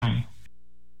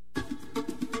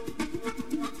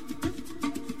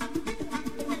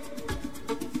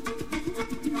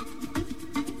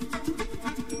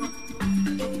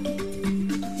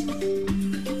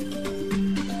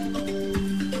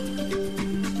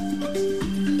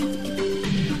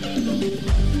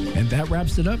that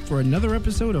wraps it up for another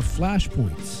episode of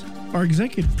Flashpoints. Our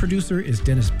executive producer is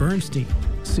Dennis Bernstein.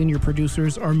 Senior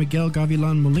producers are Miguel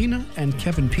Gavilan Molina and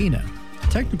Kevin Pina.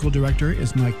 Technical director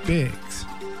is Mike Biggs.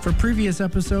 For previous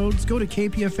episodes, go to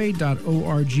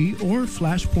kpfa.org or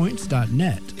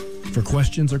flashpoints.net. For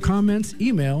questions or comments,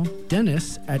 email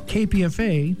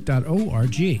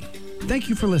dennis@kpfa.org. Thank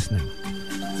you for listening.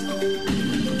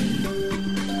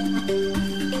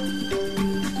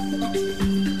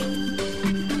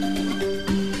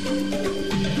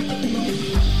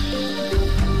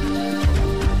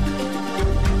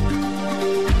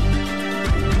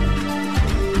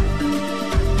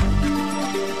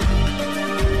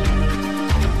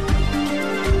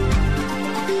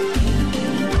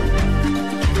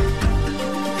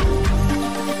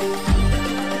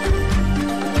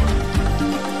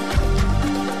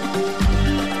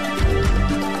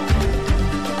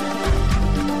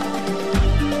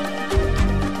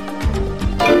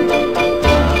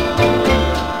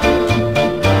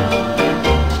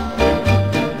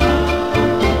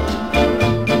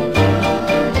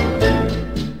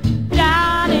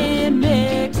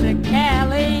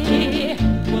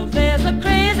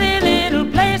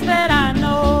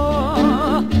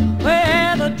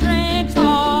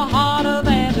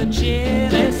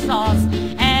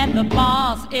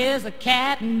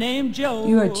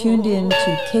 You are tuned in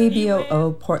to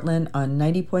KBOO Portland on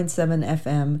 90.7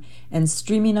 FM and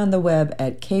streaming on the web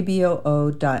at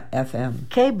kboo.fm.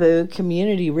 KBOO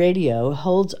Community Radio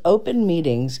holds open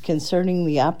meetings concerning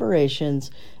the operations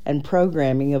and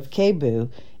programming of KBOO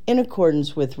in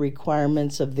accordance with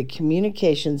requirements of the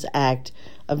Communications Act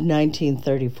of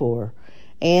 1934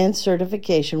 and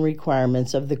certification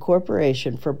requirements of the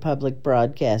Corporation for Public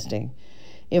Broadcasting.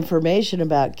 Information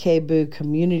about KBOO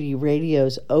Community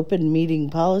Radio's open meeting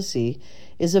policy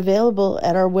is available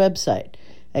at our website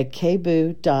at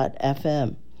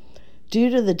kboo.fm. Due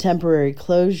to the temporary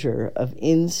closure of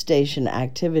in-station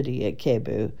activity at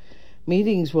KBOO,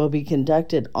 meetings will be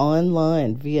conducted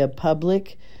online via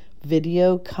public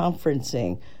video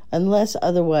conferencing unless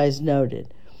otherwise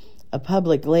noted. A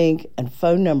public link and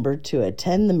phone number to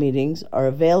attend the meetings are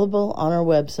available on our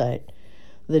website.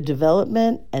 The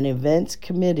Development and Events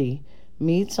Committee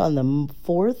meets on the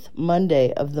fourth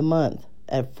Monday of the month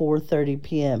at 4:30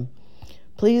 p.m.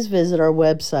 Please visit our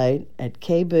website at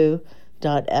kboo.fm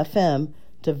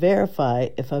to verify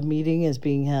if a meeting is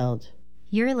being held.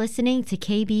 You're listening to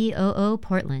KBOO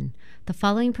Portland. The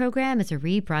following program is a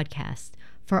rebroadcast.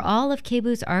 For all of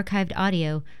KBOO's archived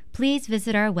audio, please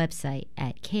visit our website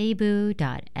at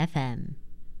kboo.fm.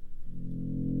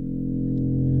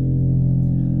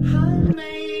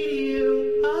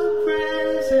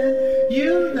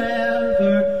 You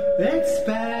never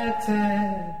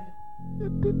expected.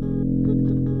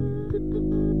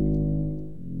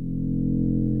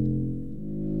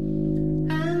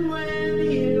 And when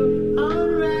you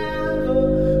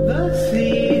unravel, the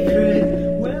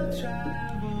secret will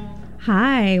travel.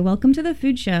 Hi, welcome to the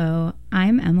Food Show.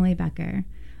 I'm Emily Becker.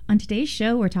 On today's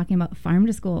show, we're talking about farm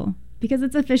to school because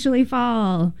it's officially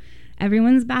fall.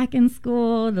 Everyone's back in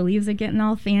school, the leaves are getting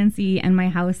all fancy, and my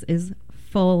house is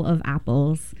full of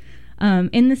apples.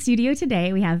 In the studio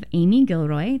today, we have Amy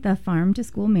Gilroy, the Farm to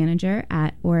School Manager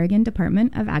at Oregon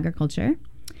Department of Agriculture,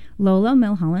 Lola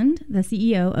Milholland, the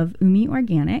CEO of Umi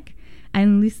Organic,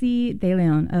 and Lucy De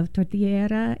Leon of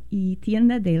Tortillera y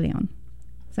Tienda de Leon.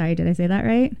 Sorry, did I say that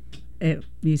right?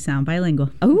 You sound bilingual.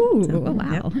 Oh,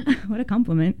 wow. Yep. What a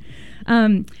compliment.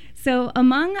 So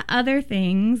among other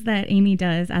things that Amy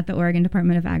does at the Oregon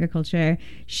Department of Agriculture,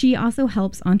 she also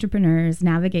helps entrepreneurs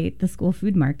navigate the school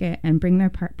food market and bring their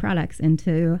products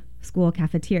into school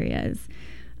cafeterias.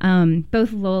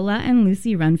 Both Lola and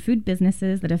Lucy run food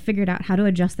businesses that have figured out how to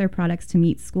adjust their products to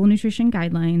meet school nutrition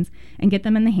guidelines and get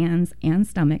them in the hands and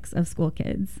stomachs of school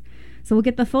kids. So we'll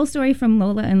get the full story from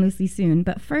Lola and Lucy soon,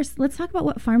 but first let's talk about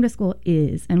what Farm to School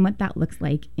is and what that looks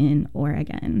like in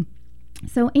Oregon.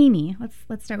 So Amy,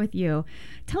 let's start with you.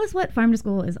 Tell us what Farm to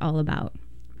School is all about.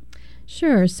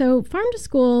 Sure. So Farm to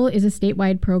School is a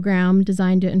statewide program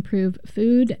designed to improve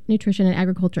food, nutrition, and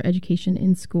agriculture education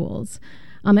in schools.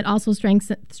 It also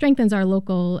strengthens our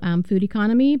local food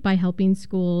economy by helping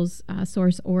schools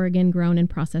source Oregon-grown and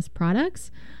processed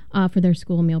products for their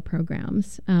school meal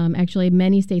programs. Actually,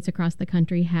 many states across the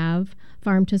country have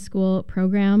farm-to-school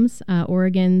programs.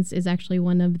 Oregon's is actually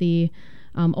one of the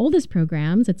oldest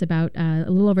programs. It's about a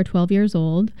little over 12 years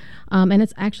old, and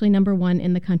it's actually number one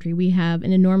in the country. We have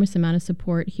an enormous amount of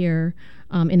support here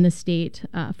in the state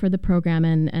for the program,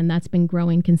 and that's been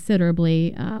growing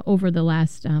considerably over the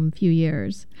last few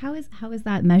years. How is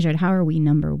that measured? How are we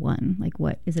number one? Like,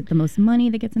 what is it? The most money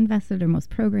that gets invested, or most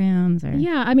programs? Or?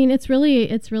 Yeah, I mean, it's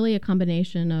really a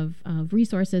combination of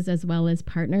resources as well as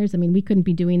partners. I mean, we couldn't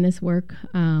be doing this work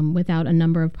without a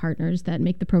number of partners that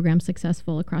make the program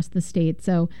successful across the state.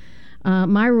 So.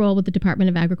 My role with the Department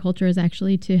of Agriculture is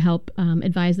actually to help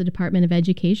advise the Department of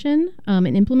Education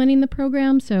in implementing the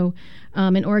program. So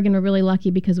in Oregon, we're really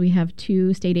lucky because we have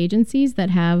 2 state agencies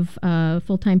that have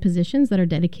full-time positions that are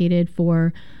dedicated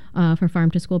for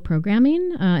farm-to-school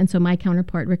programming. And so my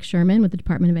counterpart, Rick Sherman, with the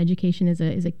Department of Education, is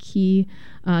a key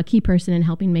person in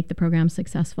helping make the program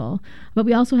successful. But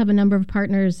we also have a number of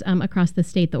partners across the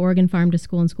state. The Oregon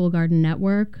Farm-to-School and School Garden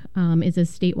Network is a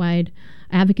statewide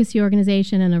advocacy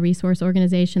organization and a resource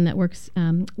organization that works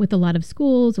with a lot of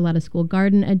schools, a lot of school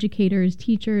garden educators,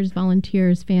 teachers,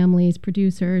 volunteers, families,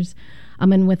 producers.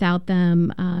 And without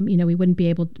them, we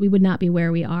would not be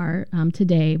where we are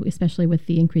today, especially with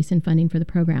the increase in funding for the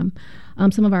program.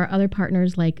 Some of our other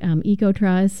partners, like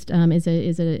EcoTrust,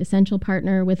 is an essential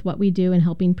partner with what we do in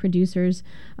helping producers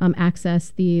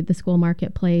access the school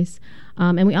marketplace.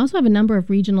 And we also have a number of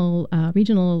regional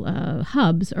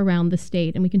hubs around the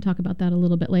state, and we can talk about that a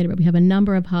little bit later. But we have a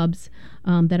number of hubs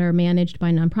that are managed by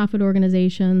nonprofit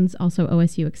organizations. Also,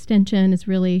 OSU Extension is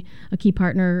really a key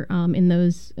partner in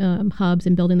those hubs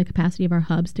and building the capacity of our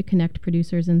hubs to connect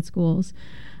producers and schools.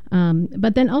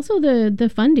 But then also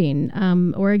the funding.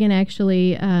 Oregon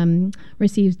actually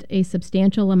received a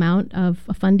substantial amount of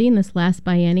funding this last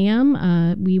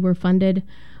biennium. We were funded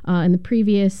in the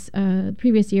previous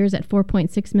years at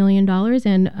 $4.6 million,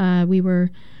 and we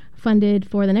were funded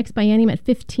for the next biennium at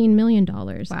 $15 million.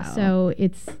 Wow. So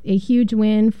it's a huge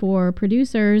win for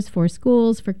producers, for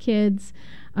schools, for kids,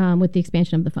 with the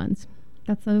expansion of the funds.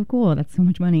 That's so cool. That's so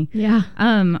much money. Yeah.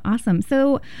 Awesome.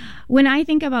 So when I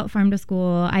think about farm to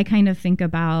school, I kind of think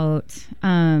about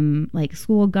like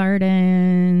school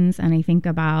gardens, and I think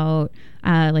about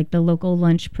like the local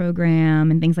lunch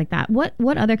program and things like that. What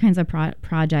other kinds of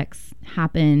projects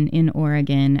happen in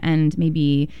Oregon and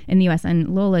maybe in the U.S.,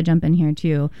 and Lola, jump in here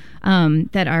too,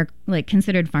 that are like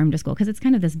considered farm to school? Because it's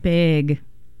kind of this big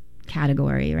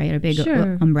category, right? A big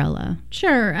umbrella.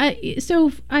 Sure.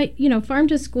 Farm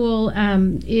to school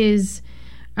is,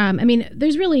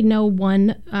 there's really no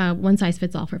one size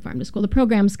fits all for farm to school. The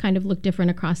programs kind of look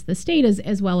different across the state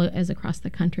as well as across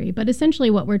the country. But essentially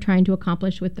what we're trying to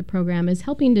accomplish with the program is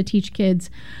helping to teach kids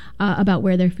about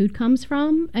where their food comes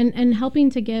from and helping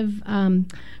to give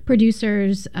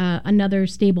producers another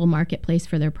stable marketplace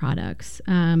for their products.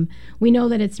 We know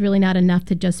that it's really not enough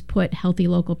to just put healthy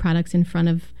local products in front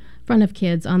of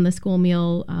kids on the school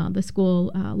meal, the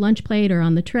school lunch plate, or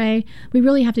on the tray. We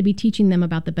really have to be teaching them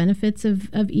about the benefits of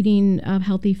eating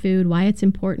healthy food, why it's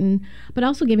important, but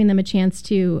also giving them a chance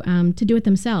to do it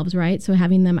themselves, right? So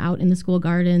having them out in the school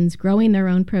gardens, growing their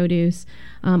own produce.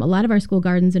 A lot of our school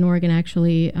gardens in Oregon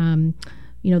actually,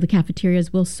 the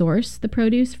cafeterias will source the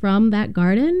produce from that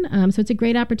garden. So it's a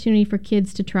great opportunity for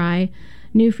kids to try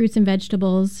new fruits and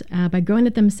vegetables by growing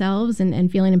it themselves and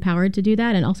feeling empowered to do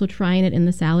that, and also trying it in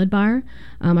the salad bar.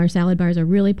 Our salad bars are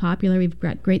really popular. We've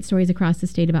got great stories across the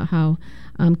state about how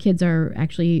kids are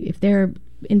actually, if they're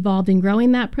involved in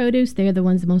growing that produce, they're the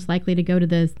ones most likely to go to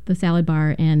the salad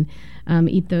bar and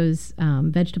eat those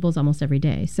vegetables almost every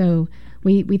day. So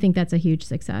we think that's a huge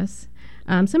success.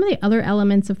 Some of the other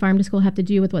elements of farm to school have to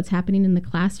do with what's happening in the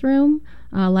classroom.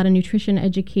 A lot of nutrition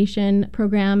education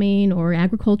programming or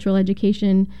agricultural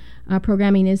education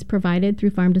programming is provided through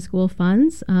farm to school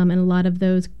funds, and a lot of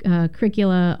those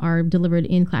curricula are delivered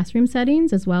in classroom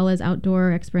settings as well as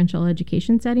outdoor experiential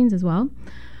education settings as well.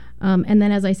 And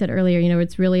then, as I said earlier,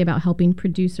 it's really about helping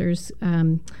producers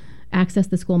access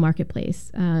the school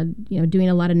marketplace, doing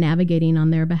a lot of navigating on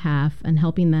their behalf and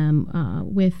helping them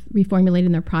with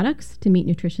reformulating their products to meet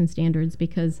nutrition standards,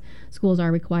 because schools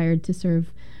are required to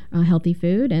serve healthy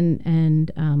food,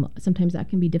 and sometimes that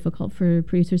can be difficult for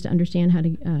producers to understand how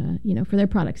to, for their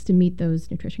products to meet those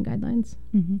nutrition guidelines.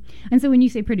 Mm-hmm. And so when you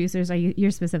say producers,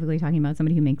 you're specifically talking about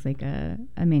somebody who makes like a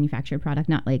manufactured product,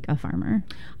 not like a farmer?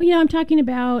 Well,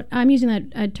 I'm using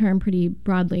that term pretty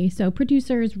broadly. So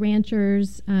producers,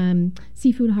 ranchers,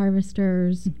 seafood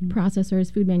harvesters,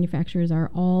 processors, food manufacturers are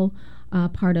all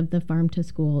part of the farm to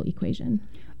school equation.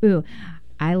 Ooh.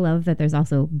 I love that there's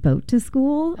also boat to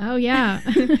school. Oh yeah.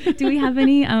 Do we have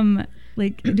any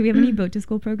boat to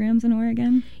school programs in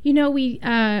Oregon? You know, we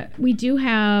did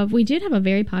have a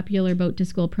very popular boat to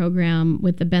school program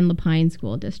with the Ben Lapine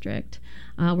School District,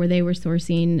 where they were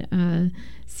sourcing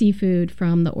seafood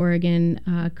from the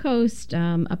Oregon coast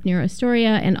up near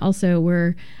Astoria, and also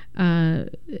were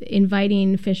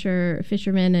inviting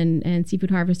fishermen and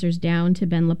seafood harvesters down to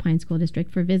Ben Lapine School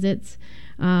District for visits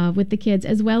with the kids,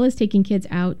 as well as taking kids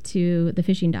out to the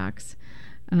fishing docks.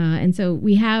 And so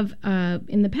we have,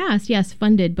 in the past, yes,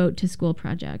 funded boat to school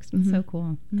projects. Mm-hmm. So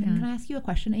cool. Yeah. Can I ask you a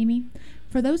question, Amy?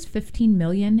 For those $15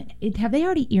 million, have they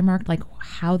already earmarked like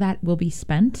how that will be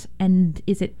spent? And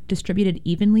is it distributed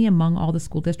evenly among all the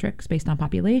school districts based on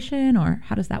population, or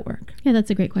how does that work? Yeah, that's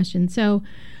a great question. So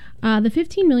the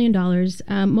 $15 million,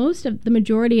 the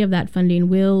majority of that funding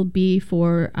will be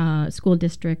for school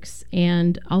districts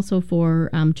and also for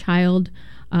what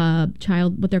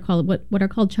are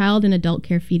called child and adult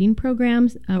care feeding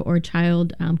programs or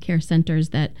child care centers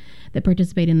that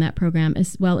participate in that program,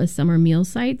 as well as summer meal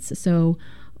sites. So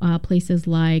places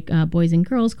like Boys and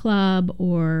Girls Club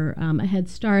or a Head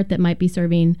Start that might be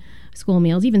serving school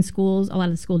meals. Even schools, a lot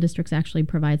of the school districts actually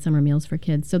provide summer meals for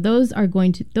kids. So that's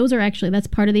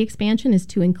part of the expansion, is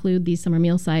to include these summer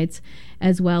meal sites,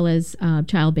 as well as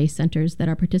child-based centers that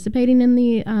are participating in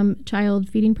the child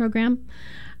feeding program.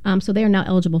 So they are now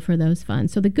eligible for those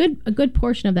funds. So a good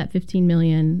portion of that $15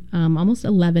 million, almost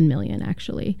 $11 million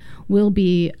actually, will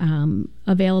be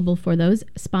available for those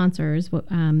sponsors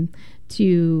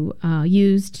to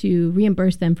use to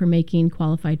reimburse them for making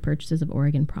qualified purchases of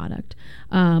Oregon product.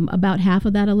 About half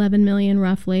of that $11 million,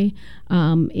 roughly,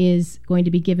 is going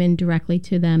to be given directly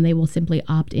to them. They will simply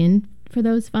opt in for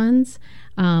those funds.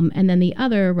 And then the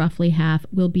other roughly half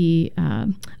will be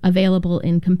available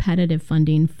in competitive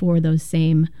funding for those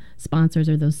same sponsors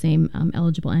or those same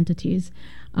eligible entities.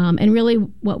 And really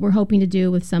what we're hoping to do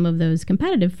with some of those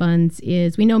competitive funds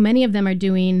is, we know many of them are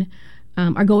going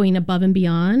above and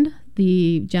beyond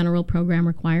the general program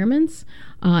requirements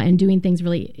and doing things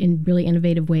in really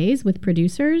innovative ways with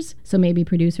producers. So maybe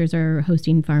producers are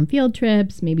hosting farm field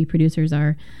trips, maybe producers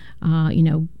are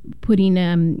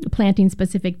planting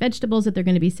specific vegetables that they're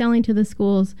going to be selling to the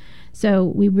schools. So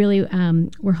we really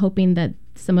we're hoping that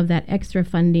some of that extra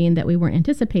funding that we weren't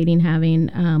anticipating having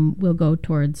will go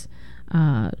towards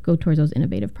those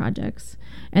innovative projects.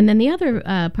 And then the other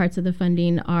parts of the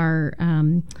funding are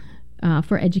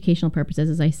for educational purposes.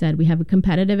 As I said, we have a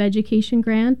competitive education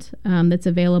grant that's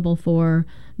available for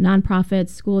nonprofits,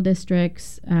 school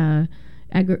districts,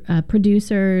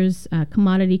 producers,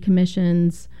 commodity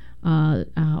commissions,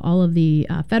 all of the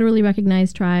federally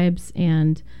recognized tribes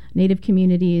and Native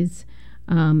communities,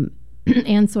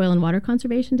 and soil and water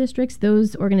conservation districts.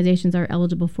 Those organizations are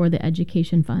eligible for the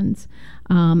education funds,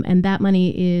 and that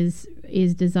money is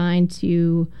designed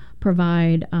to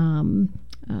provide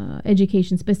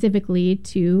education specifically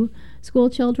to school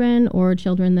children or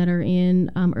children that are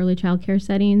in early child care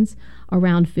settings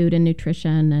around food and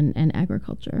nutrition and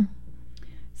agriculture.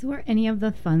 So are any of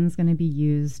the funds going to be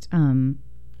used,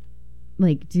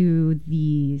 do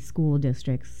the school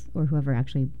districts or whoever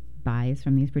actually buys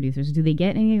from these producers, do they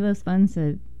get any of those funds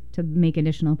to make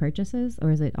additional purchases, or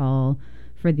is it all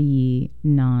for the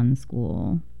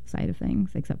non-school side of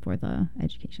things, except for the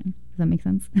education? Does that make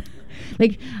sense?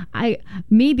 I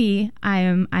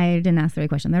didn't ask the right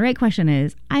question. The right question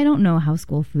is, I don't know how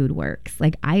school food works.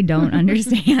 I don't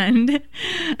understand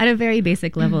at a very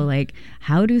basic level,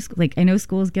 how do, I know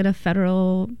schools get a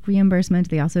federal reimbursement.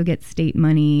 They also get state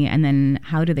money. And then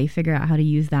how do they figure out how to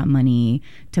use that money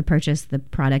to purchase the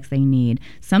products they need?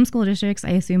 Some school districts, I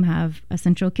assume, have a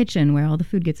central kitchen where all the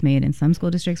food gets made. And some school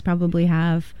districts probably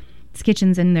have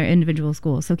kitchens in their individual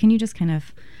schools. So can you just kind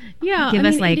of give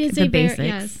us the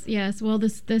basics? Yes. Well,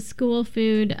 the school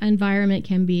food environment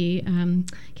can be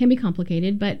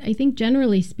complicated, but I think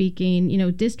generally speaking, school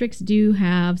districts do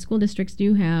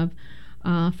have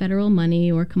federal money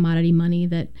or commodity money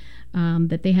that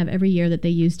they have every year that they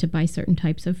use to buy certain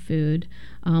types of food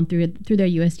through their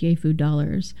USDA food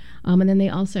dollars, and then they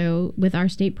also, with our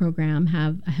state program,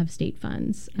 have state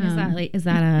funds. Is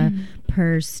that a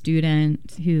per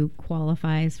student who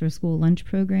qualifies for school lunch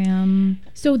program?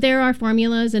 So there are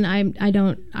formulas, and I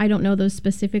don't know those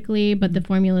specifically, but the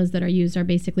formulas that are used are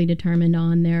basically determined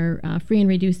on their free and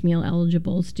reduced meal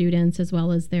eligible students, as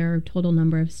well as their total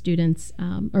number of students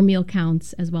or meal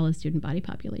counts, as well as student body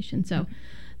population. So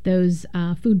those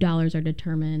food dollars are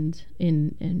determined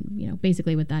in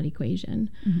basically with that equation.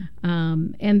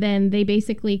 Mm-hmm. And then they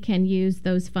basically can use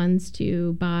those funds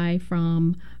to buy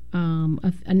from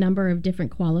a number of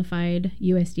different qualified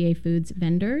USDA foods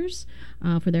vendors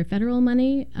for their federal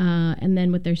money, and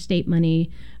then with their state money,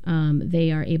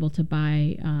 they are able to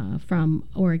buy from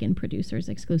Oregon producers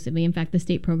exclusively. In fact, the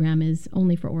state program is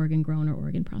only for Oregon-grown or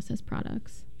Oregon-processed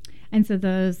products. And so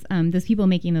those people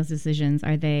making those decisions,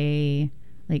 are they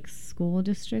like school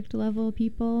district level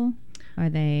people? Are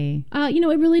they?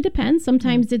 It really depends.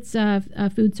 Sometimes it's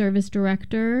a food service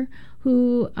director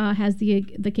who has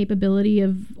the capability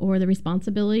or the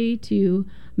responsibility to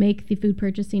make the food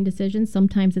purchasing decisions.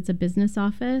 Sometimes it's a business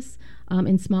office.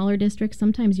 In smaller districts,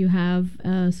 sometimes you have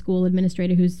a school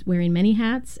administrator who's wearing many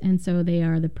hats, and so they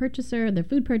are the purchaser, the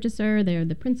food purchaser, they're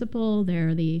the principal,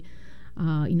 they're the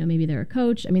maybe they're a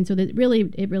coach. I mean, so it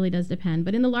really does depend.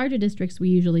 But in the larger districts, we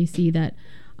usually see that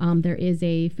there is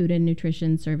a food and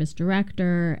nutrition service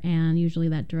director, and usually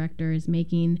that director is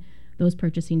making those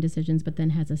purchasing decisions, but then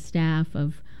has a staff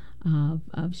of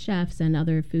chefs and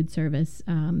other food service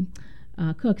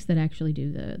cooks that actually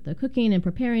do the cooking and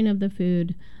preparing of the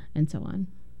food and so on.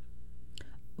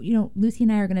 Lucy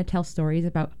and I are going to tell stories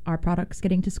about our products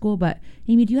getting to school, but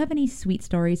Amy, do you have any sweet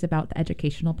stories about the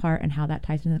educational part and how that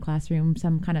ties into the classroom?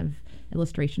 Some kind of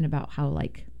illustration about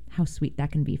how sweet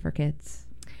that can be for kids?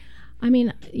 I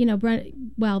mean,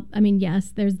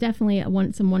 yes, there's definitely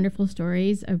some wonderful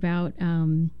stories about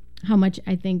how much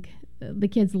I think the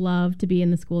kids love to be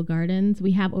in the school gardens.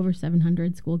 We have over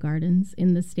 700 school gardens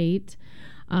in the state,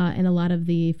 and a lot of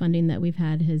the funding that we've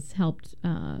had has helped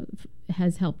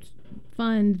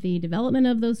fund the development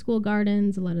of those school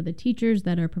gardens. A lot of the teachers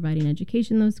that are providing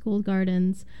education in those school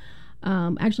gardens.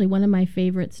 Actually, one of my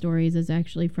favorite stories is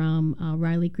actually from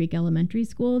Riley Creek Elementary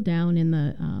School down in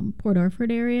the Port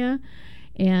Orford area.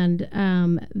 And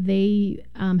they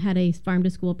had a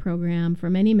farm-to-school program for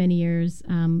many, many years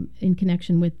in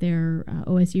connection with their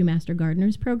OSU Master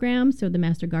Gardeners program. So the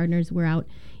Master Gardeners were out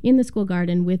in the school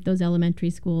garden with those elementary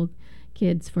school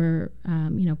kids for,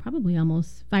 probably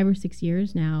almost 5 or 6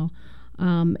 years now.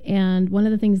 And one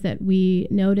of the things that we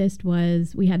noticed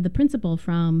was we had the principal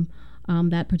from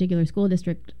that particular school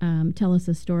district tell us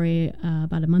a story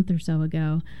about a month or so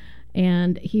ago.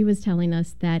 And he was telling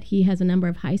us that he has a number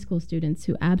of high school students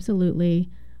who absolutely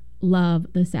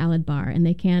love the salad bar, and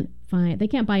they can't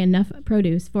buy enough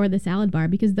produce for the salad bar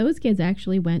because those kids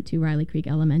actually went to Riley Creek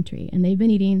Elementary, and they've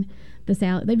been eating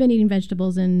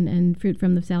vegetables and fruit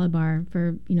from the salad bar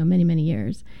for many, many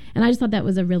years. And I just thought that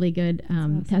was a really good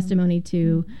awesome. Testimony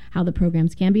to how the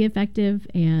programs can be effective,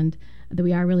 and that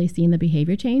we are really seeing the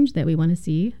behavior change that we want to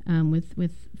see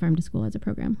with Farm to School as a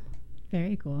program.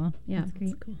 Very cool. Yeah, that's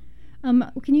great. That's cool.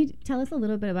 Can you tell us a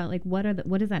little bit about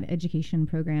what is that education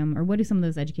program, or what do some of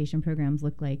those education programs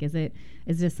look like? Is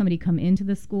just somebody come into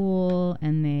the school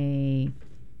and they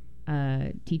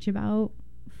teach about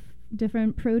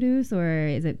different produce, or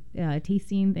is it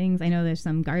tasting things? I know there's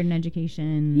some garden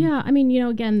education. Yeah, I mean,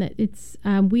 again, that it's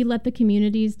we let the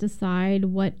communities decide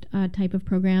what type of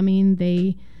programming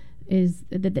they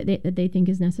think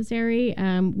is necessary.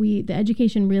 The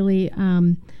education really.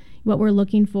 What we're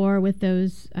looking for with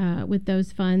those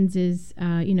funds is,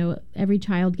 every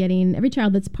child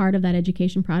that's part of that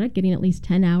education product getting at least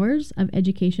 10 hours of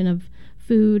education of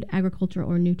food, agriculture,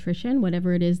 or nutrition,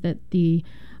 whatever it is that the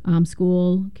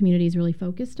school community is really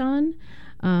focused on.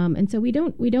 And so we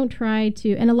don't try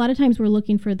to, and a lot of times we're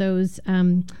looking for those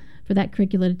for that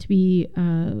curricula to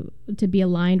be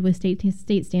aligned with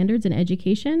state standards in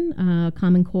education,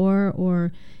 Common Core,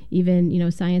 or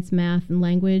even science, math, and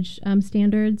language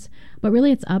standards. But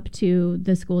really, it's up to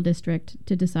the school district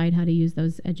to decide how to use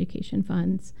those education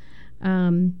funds.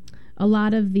 A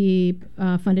lot of the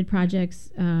funded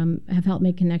projects have helped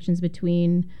make connections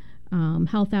between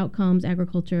health outcomes,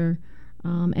 agriculture,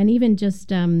 and even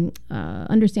just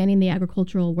understanding the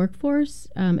agricultural workforce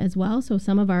as well. So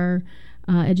some of our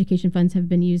education funds have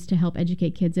been used to help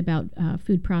educate kids about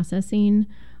food processing,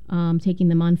 taking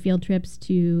them on field trips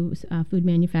to food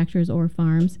manufacturers or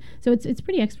farms. So it's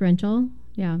pretty experiential.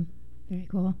 Yeah. Very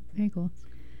cool. Very cool.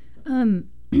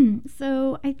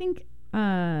 So I think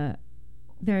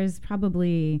there's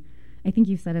probably, I think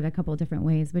you've said it a couple of different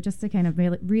ways, but just to kind of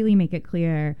really make it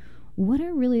clear, what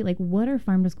are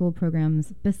farm to school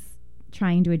programs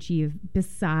trying to achieve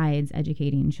besides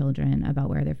educating children about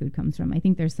where their food comes from? I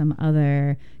think there's some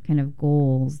other kind of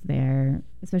goals there,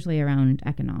 especially around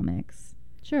economics.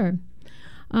 Sure.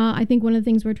 I think one of the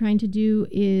things we're trying to do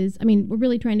is, we're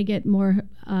really trying to get more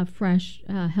fresh,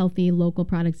 healthy, local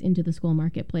products into the school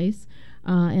marketplace.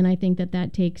 And I think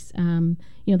that takes,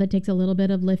 that takes a little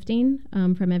bit of lifting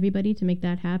from everybody to make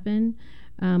that happen.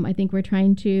 I think we're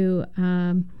trying to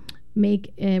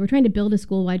we're trying to build a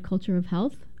school-wide culture of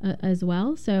health as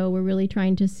well. So we're really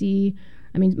trying to see,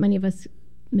 I mean, many of us,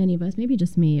 maybe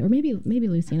just me, or maybe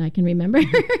Lucy and I can remember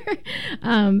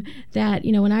that,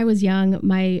 when I was young,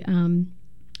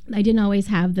 I didn't always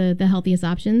have the healthiest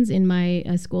options in my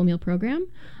school meal program,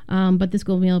 but the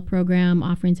school meal program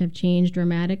offerings have changed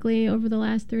dramatically over the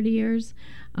last 30 years.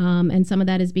 And some of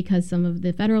that is because some of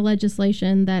the federal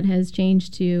legislation that has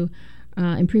changed to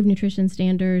improve nutrition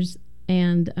standards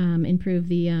and improve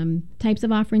the types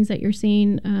of offerings that you're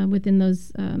seeing within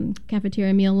those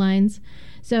cafeteria meal lines.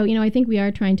 So, I think we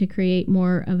are trying to create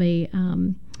more of a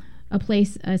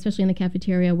place, especially in the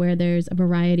cafeteria, where there's a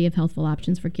variety of healthful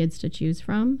options for kids to choose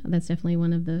from. That's definitely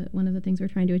one of the things we're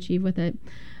trying to achieve with it.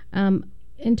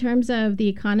 In terms of the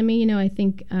economy, I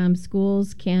think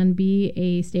schools can be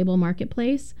a stable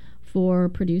marketplace for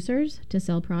producers to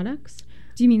sell products.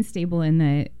 Do you mean stable in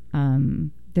that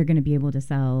they're going to be able to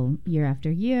sell year after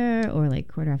year, or like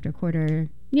quarter after quarter?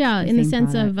 Yeah, in the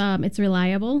sense product? Of it's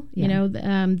reliable. Yeah.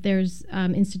 There's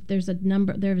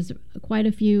quite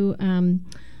a few.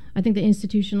 I think the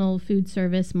institutional food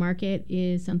service market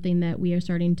is something that we are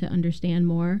starting to understand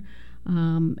more,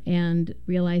 and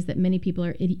realize that many people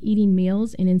are eating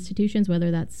meals in institutions,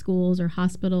 whether that's schools or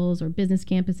hospitals or business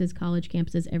campuses, college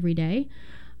campuses, every day.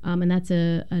 And that's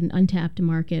an untapped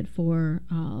market for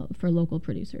local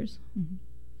producers. Mm-hmm.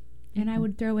 And I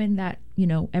would throw in that,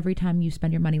 every time you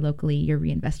spend your money locally, you're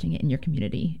reinvesting it in your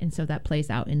community. And so that plays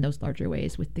out in those larger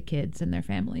ways with the kids and their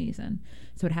families. And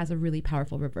so it has a really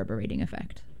powerful reverberating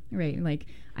effect. Right. Like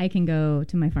I can go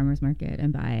to my farmer's market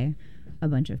and buy a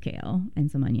bunch of kale and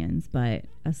some onions, but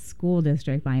a school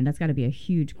district buying, that's got to be a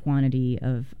huge quantity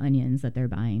of onions that they're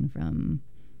buying from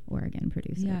Oregon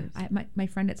producers. Yeah. My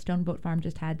friend at Stoneboat Farm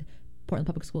just had Portland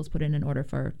Public Schools put in an order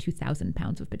for 2,000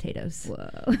 pounds of potatoes.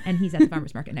 Whoa. And he's at the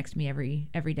farmer's market next to me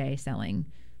every day selling.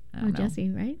 Jesse,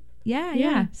 right?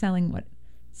 Yeah. Selling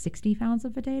 60 pounds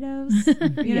of potatoes,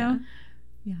 you know?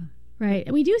 Yeah.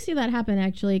 Right. We do see that happen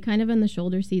actually kind of in the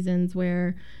shoulder seasons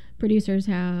where producers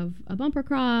have a bumper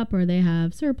crop or they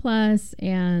have surplus,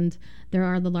 and there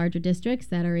are the larger districts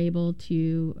that are able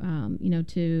to,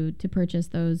 to purchase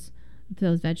those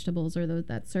vegetables or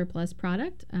that surplus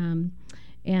product.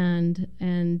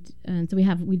 And so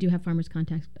we do have farmers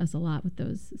contact us a lot with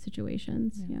those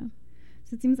situations. Yeah.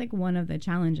 So it seems like one of the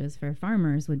challenges for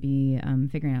farmers would be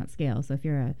figuring out scale. So if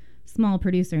you're a small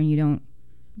producer and you don't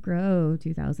grow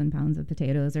 2,000 pounds of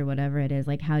potatoes or whatever it is,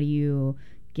 like how do you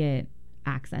get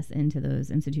access into those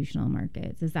institutional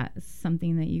markets? Is that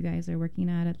something that you guys are working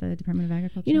at the Department of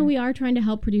Agriculture? We are trying to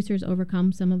help producers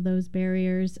overcome some of those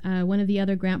barriers. One of the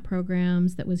other grant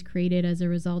programs that was created as a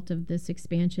result of this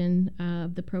expansion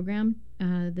of the program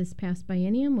this past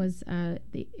biennium was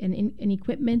an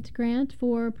equipment grant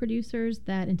for producers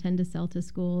that intend to sell to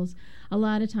schools. A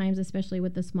lot of times, especially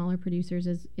with the smaller producers,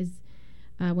 is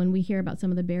when we hear about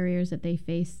some of the barriers that they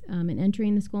face in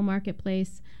entering the school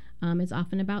marketplace, it's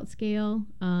often about scale.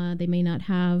 They may not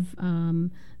have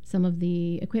some of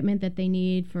the equipment that they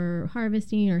need for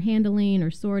harvesting or handling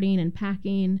or sorting and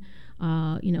packing,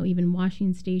 even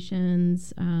washing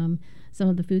stations, some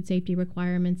of the food safety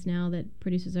requirements now that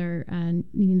producers are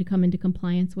needing to come into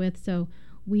compliance with. So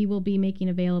we will be making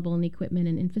available an equipment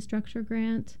and infrastructure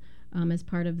grant as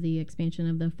part of the expansion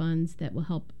of the funds that will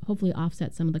help hopefully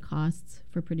offset some of the costs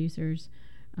for producers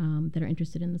that are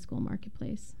interested in the school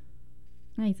marketplace.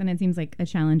 Nice. And it seems like a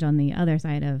challenge on the other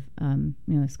side of,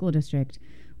 a school district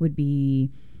would be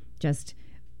just,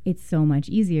 it's so much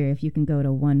easier if you can go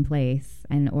to one place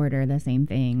and order the same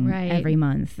thing every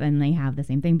month and they have the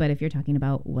same thing. But if you're talking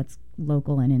about what's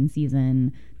local and in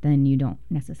season, then you don't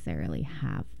necessarily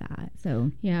have that.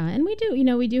 So yeah, and we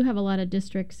do have a lot of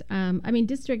districts.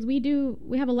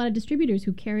 We have a lot of distributors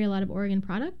who carry a lot of Oregon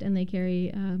product and they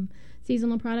carry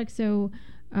seasonal products. So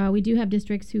we do have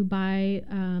districts who buy.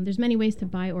 There's many ways to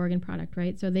buy Oregon product,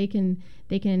 right? So they can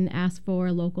ask for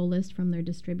a local list from their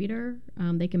distributor.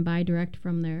 They can buy direct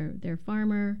from their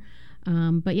farmer.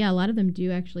 But yeah, a lot of them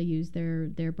do actually use their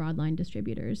broadline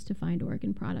distributors to find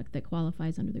Oregon product that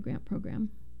qualifies under the grant program.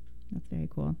 That's very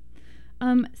cool.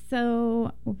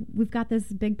 So we've got this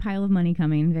big pile of money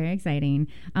coming. Very exciting.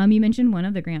 You mentioned one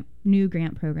of the new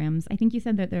grant programs. I think you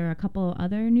said that there are a couple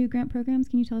other new grant programs.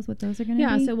 Can you tell us what those are going to be?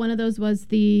 Yeah, so one of those was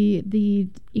the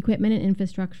equipment and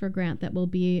infrastructure grant that will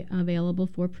be available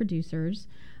for producers.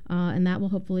 And that will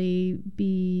hopefully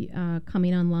be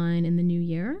coming online in the new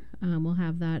year. We'll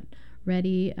have that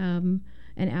ready. And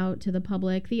and out to the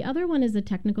public. The other one is a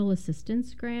technical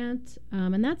assistance grant,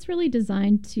 and that's really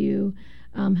designed to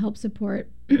help support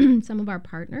some of our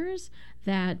partners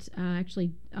that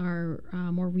actually are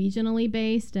more regionally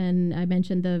based. And I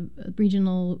mentioned the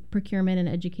regional procurement and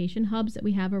education hubs that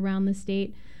we have around the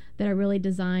state that are really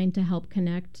designed to help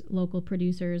connect local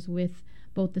producers with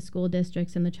both the school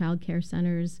districts and the child care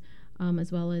centers,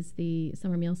 as well as the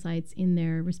summer meal sites in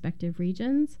their respective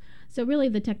regions. So really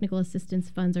the technical assistance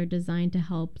funds are designed to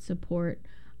help support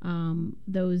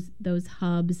those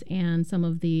hubs and some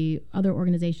of the other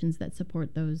organizations that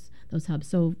support those hubs.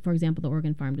 So for example, the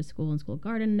Oregon Farm to School and School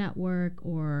Garden Network,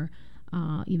 or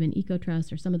even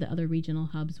EcoTrust, or some of the other regional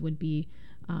hubs would be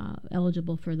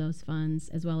eligible for those funds,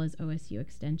 as well as OSU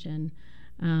Extension.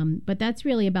 But that's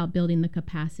really about building the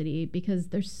capacity, because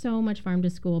there's so much farm to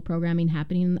school programming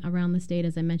happening around the state.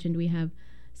 As I mentioned, we have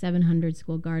 700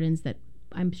 school gardens that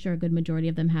I'm sure a good majority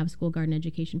of them have school garden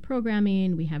education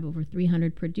programming. We have over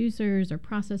 300 producers or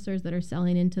processors that are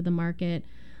selling into the market.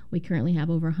 We currently have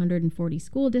over 140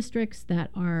 school districts that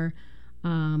are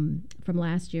from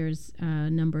last year's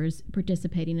numbers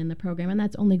participating in the program, and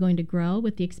that's only going to grow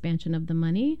with the expansion of the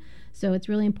money. So it's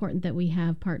really important that we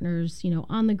have partners,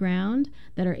 on the ground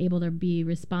that are able to be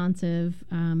responsive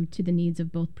to the needs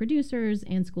of both producers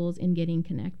and schools in getting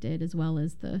connected, as well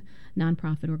as the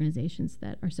nonprofit organizations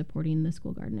that are supporting the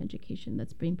school garden education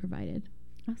that's being provided.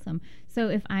 Awesome. So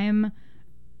if I'm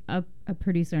a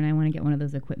producer and I want to get one of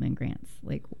those equipment grants,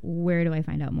 like, where do I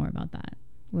find out more about that?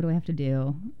 What do I have to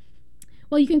do?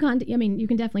 Well, you can you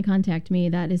can definitely contact me.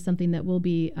 That is something that will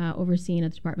be overseen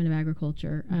at the Department of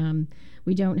Agriculture.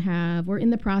 We're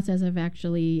in the process of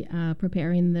actually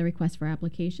preparing the request for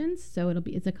applications. So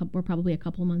we're probably a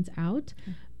couple months out,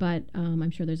 but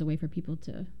I'm sure there's a way for people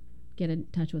to get in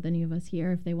touch with any of us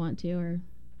here if they want to, or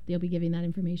they'll be giving that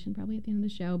information probably at the end of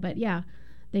the show. But yeah,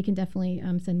 they can definitely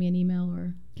send me an email,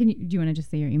 or do you want to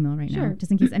just say your email right now, just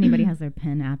in case anybody has their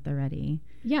pen at the ready?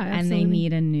 Yeah, absolutely. And they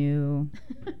need a new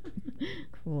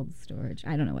cold storage.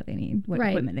 I don't know what they need, what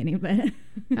equipment they need, but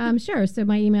sure. So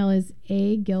my email is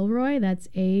agilroy. That's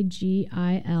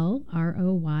AGILROY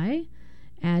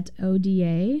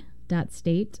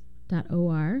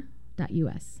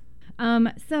 @oda.state.or.us.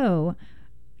 So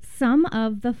some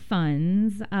of the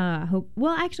funds, I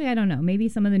don't know. Maybe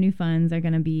some of the new funds are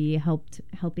going to be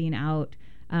helping out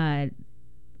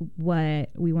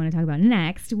what we want to talk about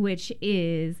next, which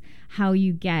is how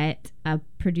you get a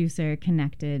producer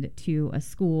connected to a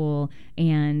school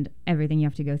and everything you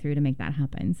have to go through to make that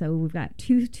happen. So we've got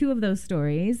two of those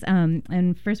stories.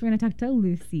 And first we're going to talk to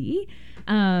Lucy.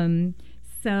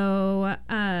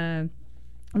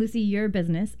 Lucy, your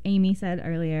business, Amy said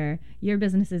earlier, your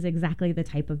business is exactly the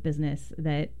type of business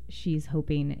that she's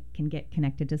hoping can get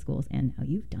connected to schools, and now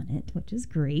you've done it, which is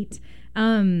great.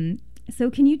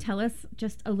 So can you tell us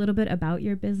just a little bit about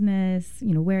your business,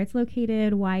 where it's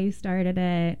located, why you started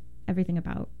it, everything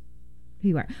about who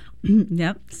you are?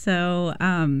 Yep. So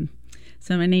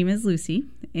my name is Lucy,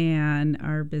 and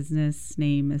our business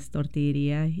name is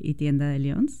Tortilleria y Tienda de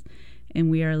Leones,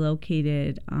 and we are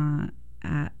located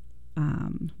at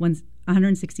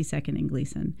 162nd and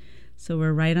Gleason. So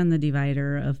we're right on the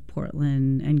divider of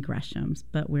Portland and Gresham's,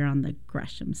 but we're on the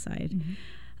Gresham side.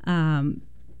 Mm-hmm.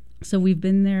 So we've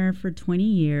been there for 20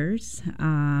 years.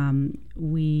 My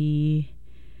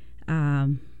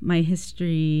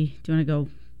history, do you want to go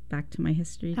back to my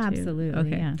history too? Absolutely,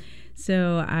 okay. Yeah.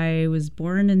 So I was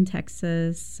born in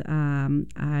Texas.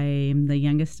 I'm the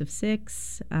youngest of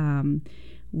 6.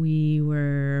 We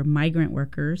were migrant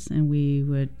workers, and we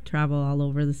would travel all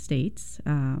over the states.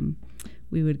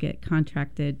 We would get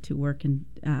contracted to work and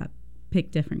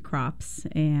pick different crops.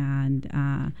 And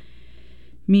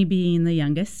me being the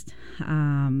youngest,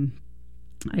 I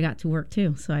got to work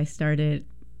too. So I started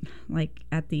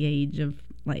at the age of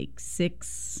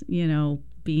 6,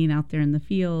 being out there in the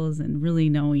fields and really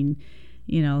knowing,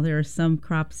 there are some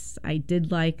crops I did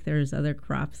like. There's other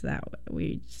crops that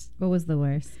we just... What was the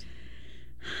worst?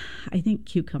 I think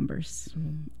cucumbers.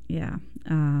 Yeah.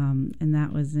 And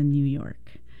that was in New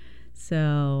York.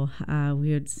 So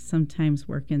we would sometimes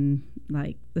work in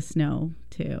the snow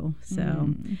too.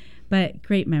 So, but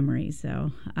great memories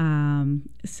though.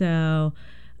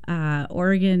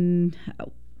 Oregon,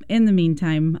 in the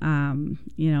meantime,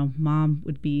 Mom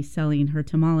would be selling her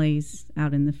tamales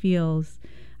out in the fields.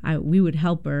 We would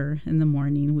help her in the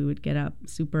morning. We would get up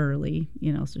super early,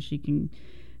 so she can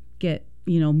get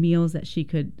meals that she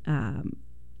could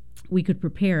we could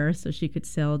prepare so she could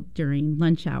sell during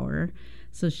lunch hour.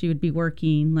 So she would be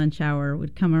working, lunch hour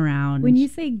would come around. When you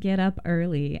say get up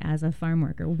early as a farm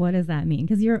worker, what does that mean?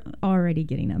 Because you're already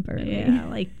getting up early.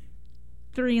 Yeah,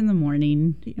 3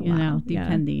 a.m, you Wow, know, yeah.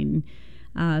 depending.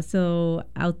 So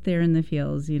out there in the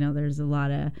fields, you know, there's a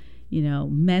lot of, you know,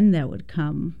 men that would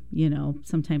come, you know,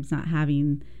 sometimes not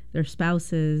having their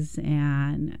spouses,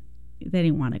 and they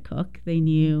didn't want to cook. They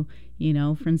knew, you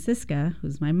know, Francisca,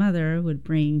 who's my mother, would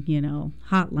bring, you know,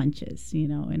 hot lunches, you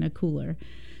know, in a cooler.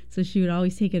 So she would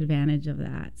always take advantage of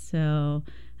that. So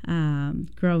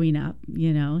growing up,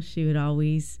 you know, she would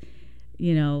always,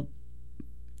 you know,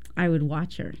 I would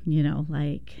watch her, you know,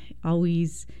 like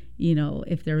always, you know,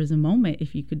 if there was a moment,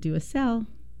 if you could do a sell,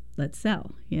 let's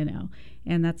sell, you know.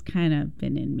 And that's kind of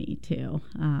been in me too.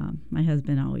 My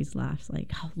husband always laughs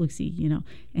like, oh, Lucy, you know.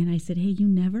 And I said, hey, you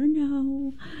never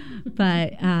know.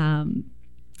 But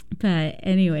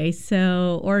anyway,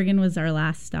 so Oregon was our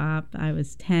last stop. I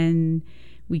was 10.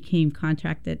 We came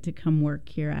contracted to come work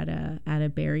here at a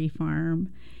berry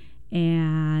farm.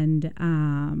 And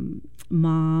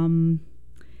Mom,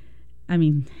 I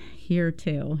mean, here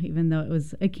too, even though it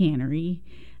was a cannery,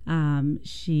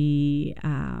 she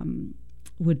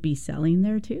would be selling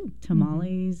there too,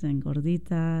 tamales and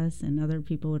gorditas, and other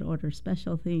people would order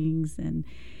special things, and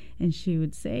she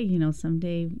would say, you know,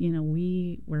 someday, you know,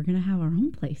 we're gonna have our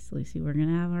own place, Lucy. We're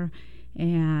gonna have our,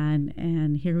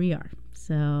 and here we are.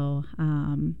 So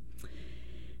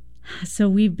so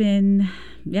we've been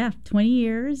 20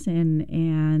 years,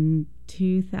 and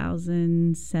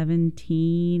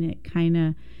 2017 it kind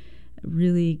of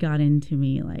really got into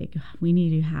me, like we need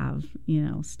to have, you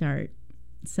know, start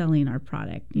selling our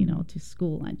product, you know, to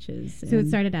school lunches. So it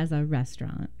started as a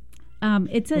restaurant.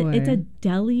 It's a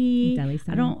deli. Deli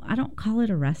style. I don't call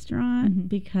it a restaurant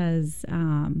because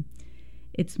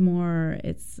it's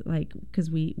like, because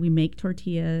we make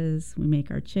tortillas, we make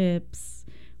our chips,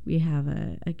 we have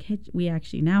a kitchen. We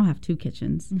actually now have 2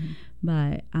 kitchens,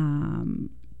 but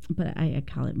I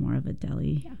call it more of a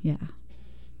deli. Yeah.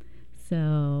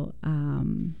 So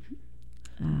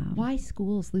why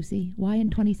schools, Lucy? Why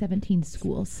in 2017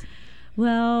 schools?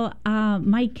 Well,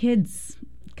 my kids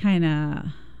kind of,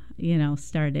 you know,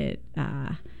 started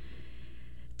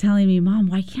telling me, Mom,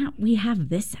 why can't we have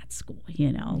this at school?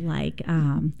 You know, like,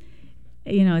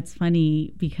 you know, it's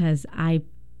funny because I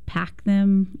pack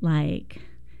them like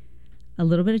a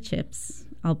little bit of chips.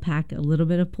 I'll pack a little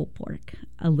bit of pulled pork,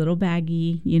 a little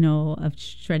baggie, you know, of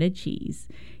shredded cheese,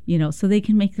 you know, so they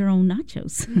can make their own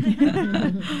nachos.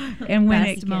 And when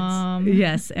Best mom.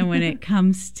 Yes, and when it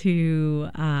comes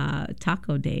to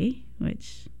taco day,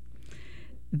 which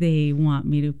they want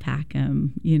me to pack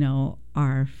them, you know,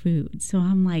 our food. So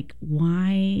I'm like,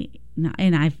 why not?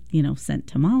 And I've, you know, sent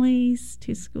tamales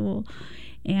to school,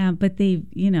 but they've,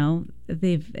 you know,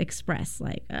 they've expressed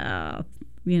like, oh,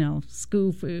 you know,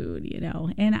 school food, you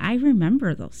know. And I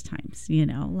remember those times, you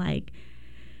know, like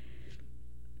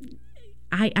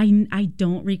I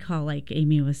don't recall, like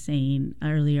Amy was saying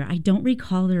earlier, I don't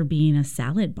recall there being a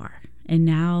salad bar. And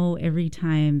now every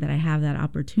time that I have that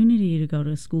opportunity to go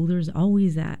to school, there's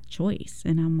always that choice.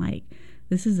 And I'm like,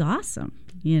 this is awesome,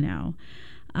 you know.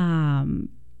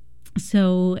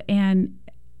 So, and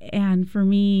for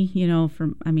me, you know,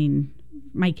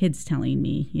 my kids telling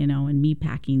me, you know, and me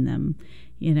packing them,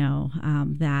 you know,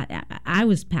 that I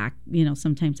was packed, you know,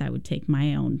 sometimes I would take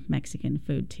my own Mexican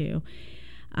food too.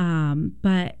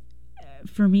 But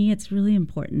for me, it's really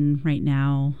important right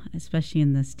now, especially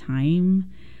in this time,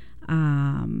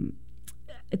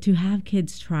 to have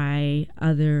kids try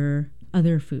other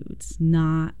foods,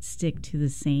 not stick to the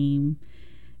same,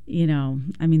 you know.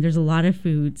 I mean, there's a lot of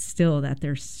foods still that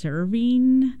they're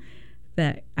serving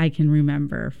that I can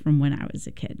remember from when I was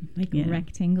a kid. Like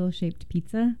rectangle-shaped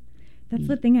pizza? That's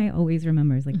the thing I always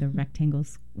remember, is like the rectangle,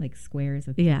 like squares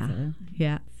of pizza.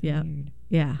 Yeah. Weird.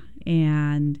 Yeah.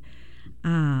 And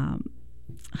what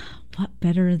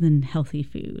better than healthy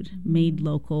food? Made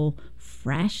local,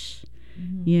 fresh,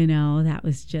 you know, that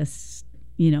was just,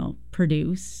 you know,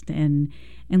 produced. And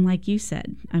like you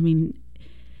said, I mean,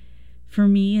 for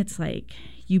me, it's like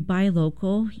you buy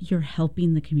local, you're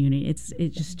helping the community.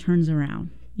 It just turns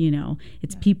around. You know,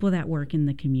 it's people that work in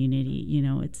the community, you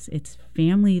know, it's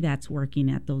family that's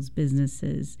working at those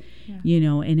businesses, you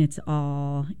know, and it's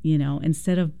all, you know,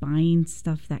 instead of buying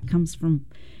stuff that comes from,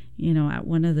 you know, at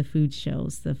one of the food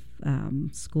shows, the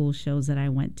school shows that I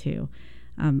went to,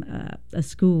 a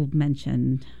school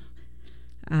mentioned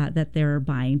that they were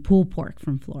buying pulled pork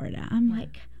from Florida. I'm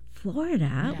like,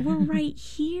 Florida, we're right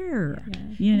here,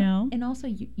 you know. And also,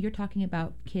 you're talking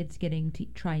about kids getting to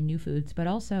try new foods, but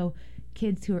also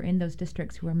kids who are in those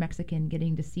districts who are Mexican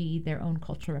getting to see their own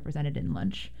culture represented in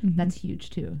lunch. That's huge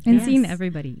too. And seeing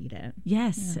everybody eat it.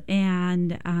 Yes.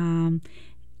 And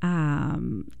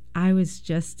I was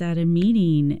just at a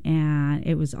meeting, and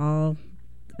it was all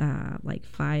like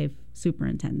 5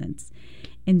 superintendents.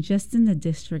 And just in the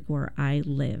district where I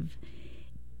live,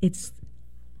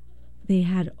 they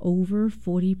had over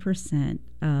 40%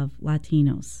 of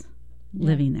Latinos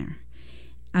living there.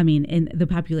 I mean, in the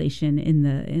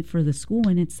population for the school,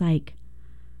 and it's like,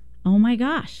 oh my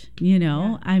gosh,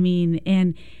 I mean,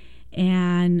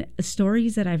 and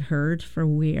stories that I've heard for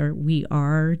where we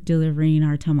are delivering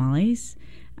our tamales.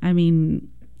 I mean,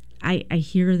 I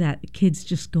hear that kids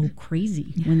just go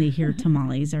crazy when they hear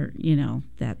tamales, or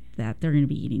that they're going to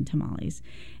be eating tamales,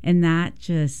 and that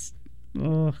just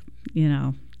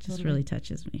really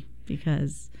touches me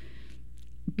because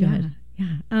good.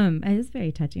 Yeah. It is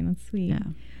very touching. That's sweet. Yeah.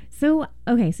 So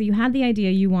you had the idea,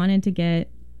 you wanted to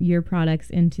get your products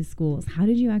into schools. How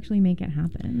did you actually make it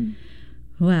happen?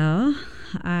 Well,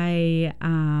 I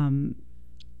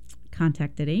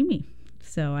contacted Amy.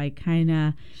 So I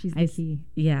she's the key.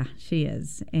 Yeah, she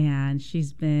is. And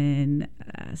she's been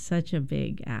such a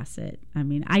big asset. I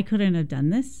mean, I couldn't have done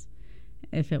this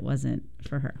if it wasn't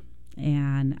for her.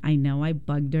 And I know I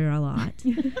bugged her a lot,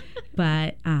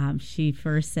 but she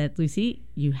first said, Lucy,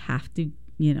 you have to,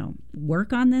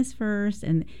 work on this first.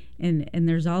 And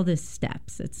there's all this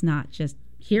steps. It's not just,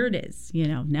 here it is,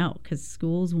 no, because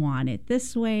schools want it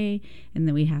this way. And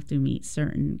then we have to meet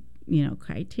certain,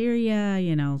 criteria,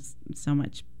 so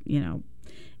much,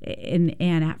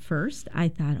 and at first I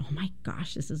thought, oh my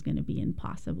gosh, this is going to be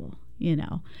impossible.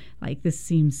 Like this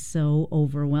seems so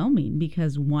overwhelming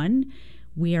because one,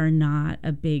 we are not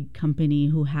a big company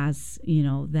who has,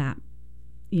 that,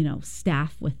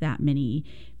 staff with that many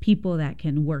people that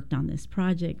can work on this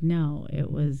project. No, it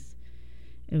was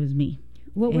me.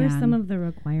 What were some of the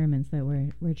requirements that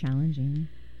were challenging?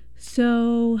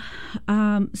 So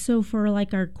for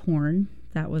like our corn,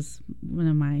 that was one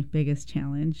of my biggest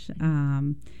challenge.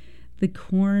 The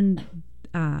corn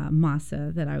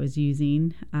masa that I was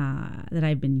using, that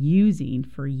I've been using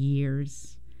for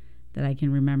years, that I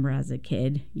can remember as a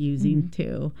kid using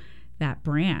too, that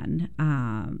brand,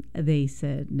 they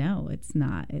said, no, it's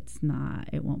not,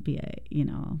 it won't be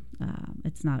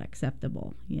it's not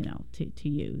acceptable, to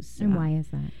use. And why is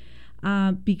that?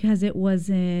 Because it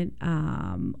wasn't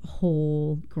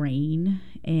whole grain,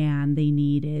 and they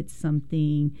needed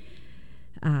something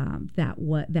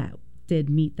that did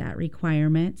meet that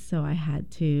requirement. So I had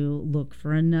to look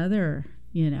for another,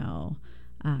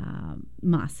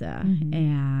 masa.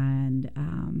 And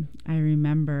I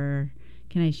remember,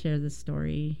 can I share the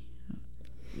story?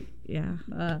 Yeah.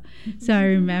 So I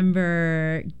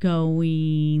remember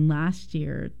going last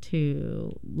year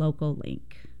to Local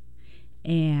Link,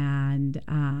 and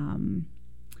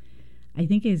I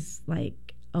think it's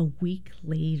like a week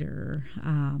later,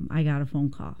 I got a phone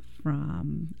call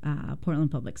from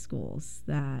Portland Public Schools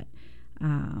that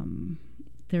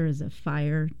there was a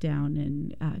fire down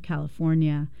in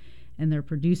California, and their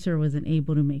producer wasn't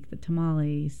able to make the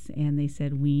tamales, and they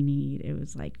said it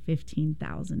was like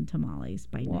 15,000 tamales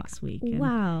by next week.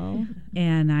 Wow.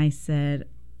 And I said,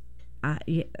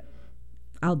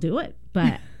 I'll do it.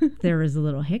 But there was a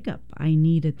little hiccup. I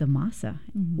needed the masa,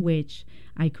 which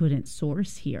I couldn't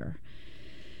source here.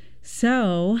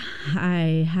 So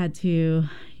I had to,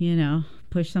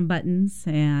 push some buttons,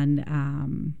 and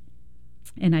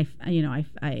I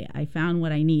found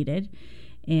what I needed,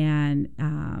 and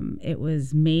it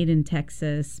was made in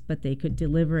Texas, but they could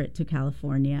deliver it to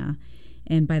California.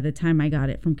 And by the time I got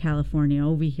it from California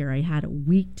over here, I had a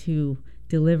week to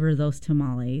deliver those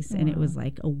tamales, and it was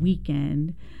like a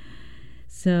weekend.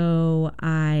 So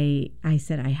I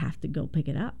said, I have to go pick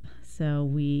it up. So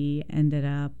we ended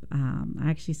up, I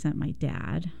actually sent my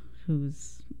dad,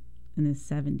 who's in his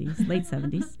 70s, late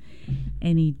 70s,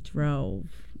 and he drove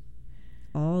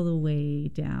all the way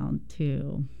down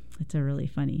to, it's a really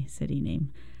funny city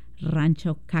name,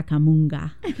 Rancho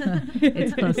Cacamunga.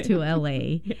 It's close to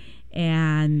LA.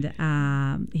 And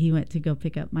he went to go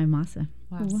pick up my masa.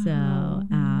 Wow. So,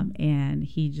 and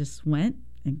he just went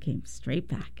and came straight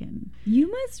back. And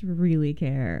you must really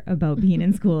care about being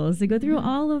in schools to go through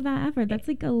all of that effort. That's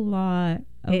like a lot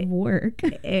of work.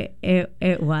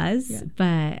 It was,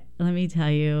 but let me tell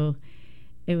you,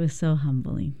 it was so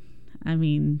humbling. I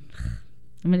mean,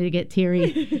 I'm going to get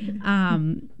teary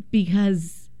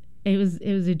because it was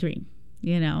a dream,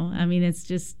 I mean, it's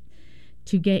just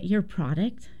to get your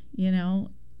product,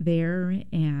 there.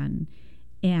 And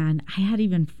I had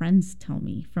even friends tell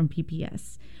me from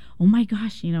PPS, oh my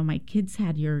gosh, my kids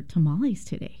had your tamales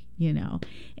today,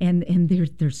 and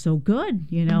they're so good,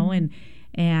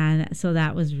 and so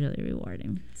that was really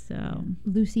rewarding. So,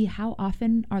 Lucy, how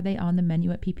often are they on the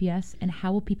menu at PPS, and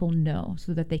how will people know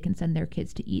so that they can send their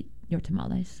kids to eat your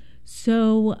tamales?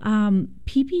 So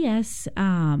PPS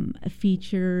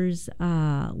features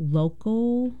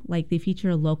local, like they feature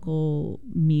a local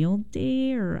meal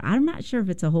day, or I'm not sure if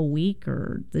it's a whole week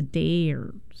or the day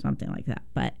or something like that.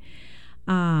 But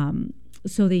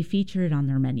so they feature it on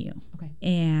their menu. Okay.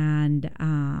 And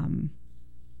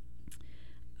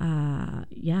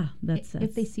yeah, that's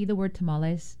if they see the word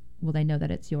tamales, will they know that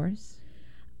it's yours?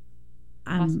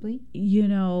 Possibly. You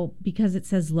know, because it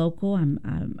says local,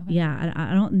 yeah,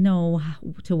 I don't know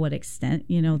to what extent,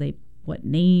 you know, what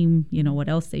name, you know, what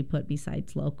else they put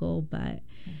besides local, but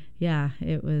yeah,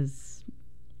 it was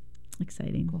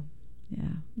exciting. Cool.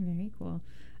 Yeah. Very cool.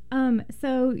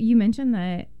 So you mentioned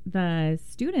that the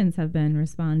students have been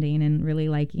responding and really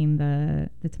liking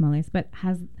the tamales, but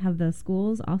have the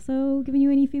schools also given you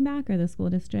any feedback, or the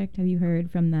school district? Have you heard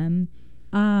from them?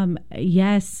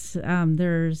 Yes,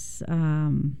 there's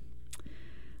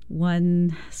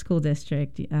one school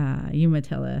district,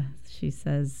 Umatilla. She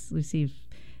says, Lucy,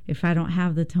 if I don't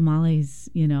have the tamales,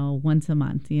 you know, once a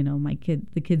month, you know,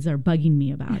 the kids are bugging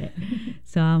me about it.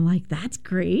 So I'm like, that's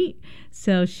great.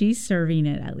 So she's serving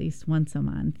it at least once a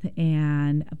month,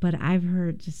 but I've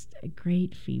heard just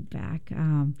great feedback.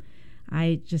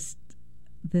 This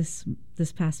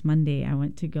past Monday, I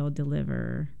went to go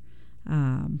deliver.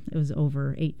 It was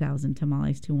over 8,000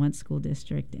 tamales to one school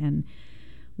district, and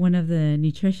one of the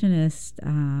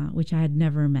nutritionists, which I had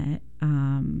never met,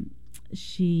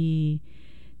 she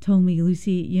told me,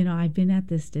 Lucy, you know, I've been at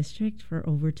this district for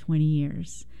over 20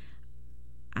 years.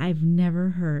 I've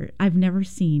never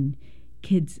seen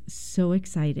kids so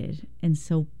excited and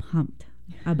so pumped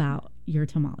about your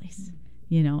tamales,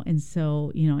 you know, and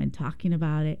so, you know, and talking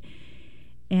about it,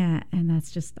 and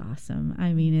that's just awesome.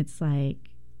 I mean, it's like,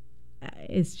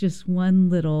 it's just one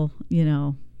little, you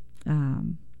know,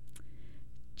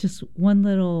 just one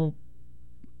little,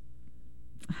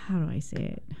 how do I say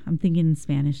it? I'm thinking in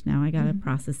Spanish now. I got to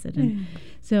process it. And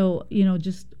so, you know,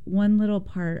 just one little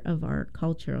part of our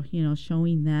culture, you know,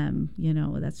 showing them, you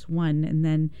know, that's one. And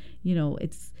then, you know,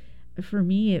 it's, for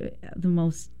me, the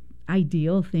most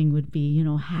ideal thing would be, you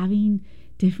know, having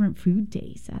different food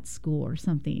days at school or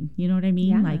something. You know what I mean?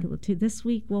 Yeah. Like this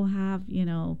week we'll have, you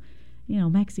know,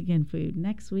 Mexican food.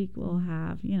 Next week we'll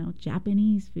have, you know,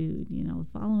 Japanese food, you know,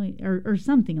 following or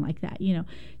something like that, you know,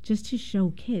 just to show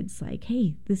kids like,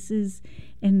 hey, this is,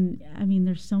 and I mean,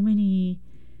 there's so many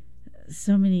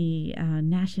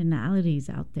nationalities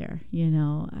out there, you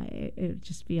know, it would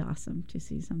just be awesome to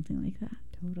see something like that.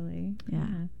 Totally.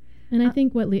 Yeah. And I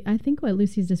think what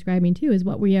Lucy's describing too is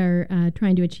what we are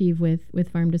trying to achieve with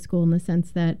Farm to School, in the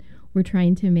sense that we're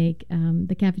trying to make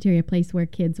the cafeteria a place where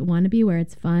kids want to be, where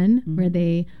it's fun, where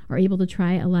they are able to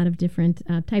try a lot of different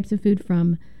types of food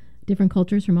from different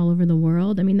cultures from all over the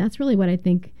world. I mean, that's really what I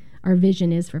think our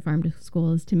vision is for Farm to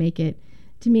School, is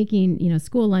making, you know,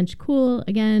 school lunch cool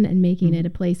again, and making it a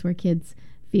place where kids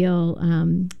feel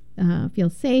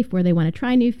safe, where they want to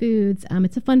try new foods.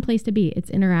 It's a fun place to be.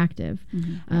 It's interactive.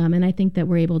 And I think that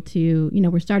we're able to, you know,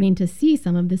 we're starting to see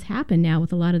some of this happen now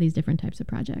with a lot of these different types of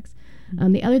projects.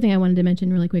 The other thing I wanted to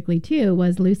mention really quickly too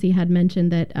was Lucy had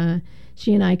mentioned that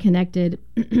she and I connected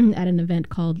at an event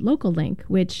called Local Link,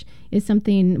 which is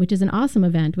an awesome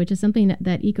event, which is something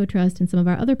that EcoTrust and some of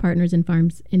our other partners in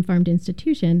Farmed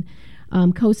Institution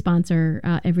co-sponsor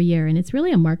every year. And it's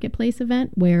really a marketplace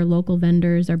event where local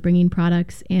vendors are bringing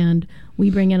products, and we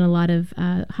bring in a lot of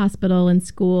hospital and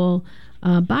school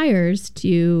buyers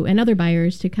and other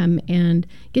buyers to come and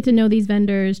get to know these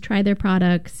vendors, try their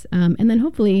products, and then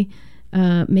hopefully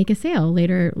make a sale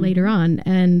later on.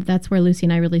 And that's where Lucy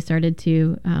and I really started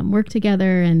to work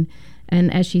together. And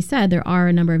as she said, there are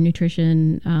a number of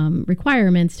nutrition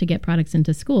requirements to get products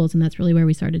into schools, and that's really where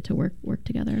we started to work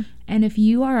together. And if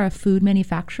you are a food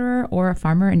manufacturer or a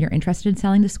farmer and you're interested in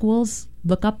selling to schools,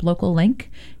 look up Local Link.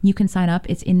 You can sign up.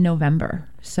 It's in November.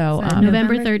 So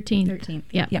November 13th. 13th.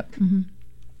 Yep. Mm-hmm.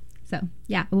 So,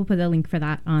 yeah, we'll put a link for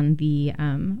that on the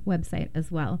website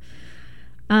as well.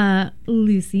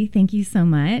 Lucy, thank you so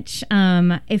much.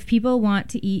 If people want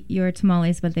to eat your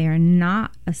tamales, but they are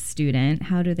not a student,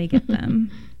 how do they get them?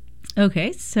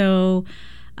 Okay, so,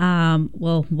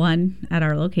 one at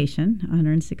our location,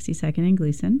 162nd and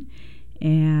Gleason,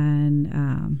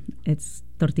 and it's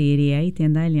Tortilleria y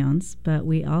Tienda de Leon's, but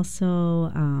we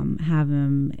also have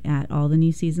them at all the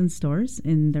New Season stores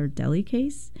in their deli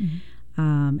case,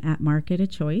 at Market of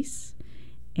Choice,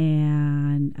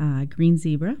 and Green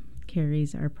Zebra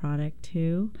carries our product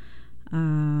too.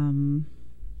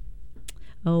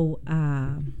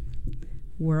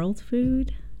 World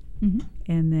Food,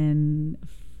 and then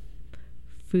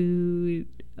food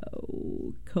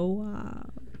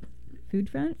co-op. Food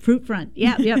Front? Fruit Front.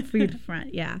 Yeah, Food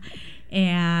Front. Yeah.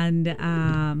 And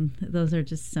those are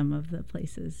just some of the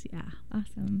places. Yeah.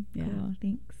 Awesome. Yeah. Cool.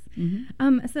 Thanks.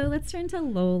 Mm-hmm. So let's turn to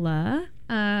Lola.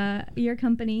 Your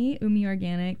company, Umi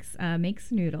Organics,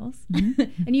 makes noodles.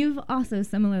 And you've also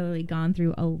similarly gone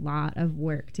through a lot of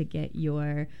work to get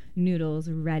your noodles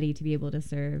ready to be able to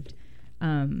served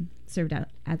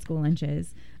at school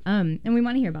lunches. And we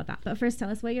want to hear about that. But first, tell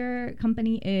us what your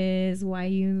company is, why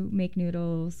you make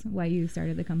noodles, why you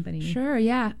started the company. Sure,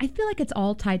 yeah. I feel like it's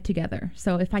all tied together.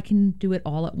 So if I can do it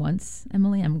all at once,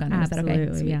 Emily, I'm going to. Absolutely,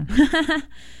 is that okay?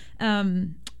 Yeah.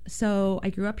 So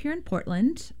I grew up here in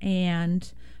Portland,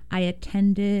 and I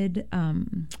attended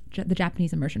the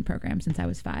Japanese immersion program since I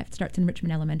was 5. It starts in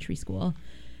Richmond Elementary School.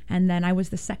 And then I was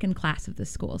the second class of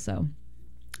this school, so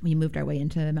we moved our way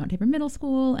into Mount Tabor Middle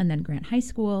School and then Grant High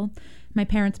School.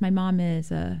 My mom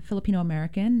is a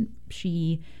Filipino-American.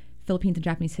 Philippines and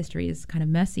Japanese history is kind of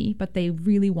messy, but they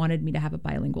really wanted me to have a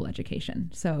bilingual education.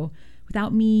 So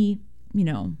without me,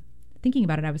 thinking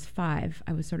about it, I was 5.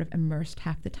 I was sort of immersed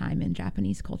half the time in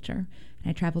Japanese culture.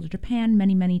 And I traveled to Japan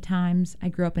many, many times. I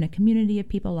grew up in a community of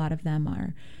people. A lot of them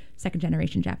are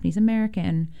second-generation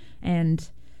Japanese-American. And,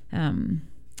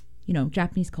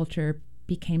 Japanese culture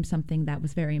became something that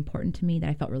was very important to me that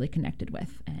I felt really connected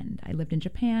with. And I lived in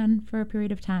Japan for a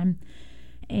period of time.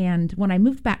 And when I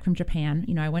moved back from Japan,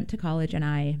 I went to college,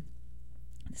 and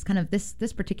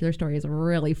this particular story is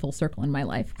really full circle in my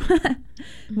life,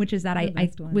 which is that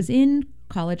I was in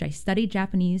college. I studied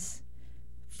Japanese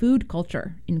food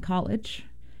culture in college.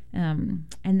 And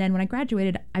then when I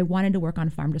graduated, I wanted to work on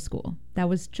farm to school. That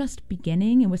was just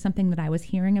beginning. It was something that I was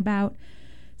hearing about.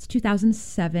 It's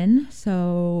 2007,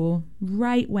 so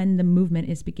right when the movement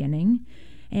is beginning.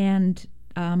 And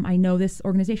I know this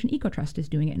organization, EcoTrust, is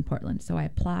doing it in Portland. So I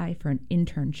apply for an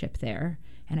internship there,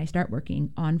 and I start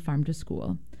working on Farm to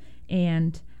School.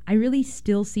 And I really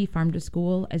still see Farm to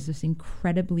School as this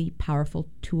incredibly powerful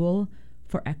tool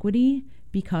for equity,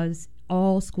 because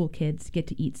all school kids get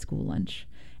to eat school lunch.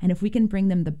 And if we can bring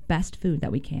them the best food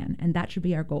that we can, and that should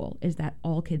be our goal, is that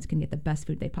all kids can get the best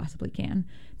food they possibly can,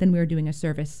 then we're doing a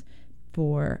service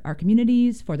for our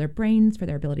communities, for their brains, for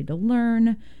their ability to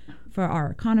learn, for our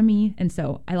economy. And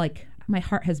so my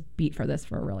heart has beat for this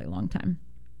for a really long time.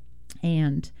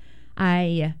 And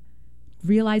I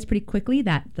realized pretty quickly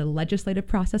that the legislative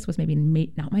process was maybe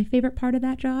not my favorite part of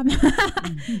that job.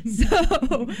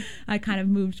 So I kind of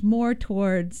moved more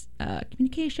towards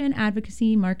communication,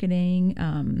 advocacy, marketing.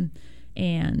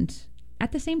 And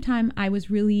at the same time, I was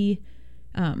really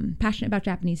passionate about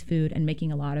Japanese food and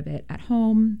making a lot of it at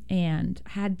home, and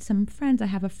had some friends. I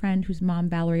have a friend whose mom,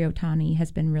 Valerie Otani,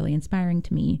 has been really inspiring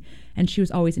to me, and she was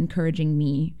always encouraging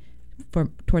me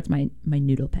towards my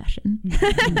noodle passion.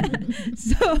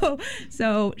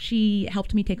 So she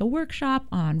helped me take a workshop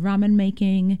on ramen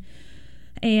making,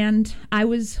 and I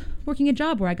was working a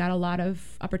job where I got a lot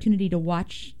of opportunity to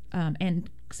watch and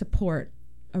support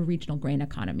a regional grain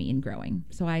economy in growing.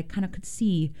 So I kind of could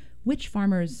see which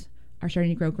farmers are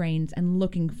starting to grow grains and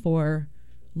looking for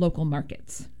local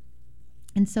markets.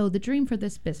 And so the dream for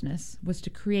this business was to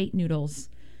create noodles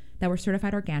that were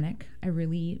certified organic. I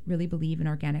really, really believe in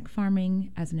organic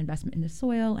farming as an investment in the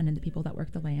soil and in the people that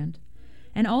work the land.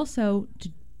 And also to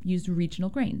use regional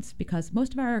grains, because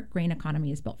most of our grain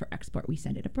economy is built for export. We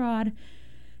send it abroad.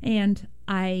 And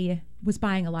I was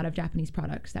buying a lot of Japanese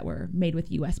products that were made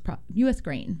with U.S.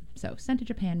 grain. So sent to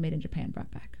Japan, made in Japan, brought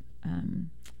back.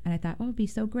 And I thought, well, it would be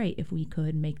so great if we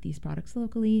could make these products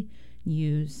locally,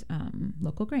 use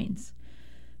local grains.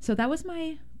 So that was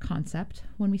my concept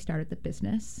when we started the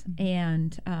business.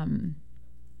 And I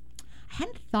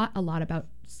hadn't thought a lot about,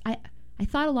 I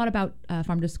thought a lot about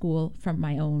Farm to School from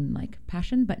my own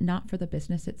passion, but not for the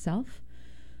business itself.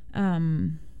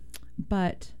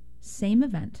 But same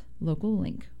event, Local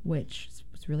Link, which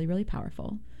was really, really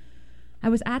powerful. I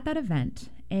was at that event,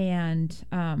 and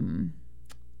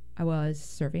I was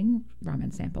serving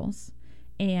ramen samples,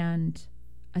 and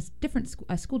a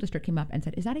school district came up and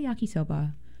said, "Is that a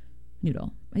yakisoba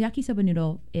noodle?" A yakisoba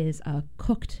noodle is a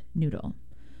cooked noodle.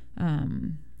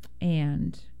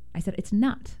 And I said, "It's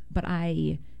not, but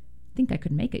I think I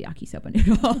could make a yakisoba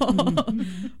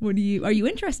noodle. Are you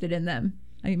interested in them?"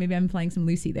 Maybe I'm playing some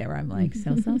Lucy there, where I'm like,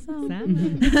 sell.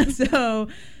 So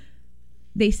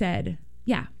they said,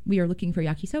 "Yeah, we are looking for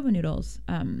yakisoba noodles.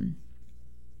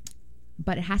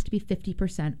 But it has to be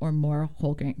 50% or more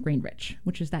whole grain rich,"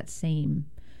 which is that same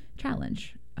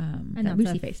challenge and that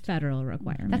Lucy faced. Federal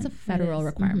requirement. That's a federal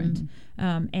requirement.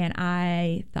 Mm-hmm. And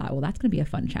I thought, well, that's going to be a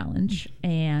fun challenge.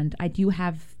 And I do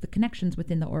have the connections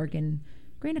within the Oregon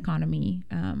grain economy,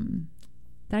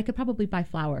 that I could probably buy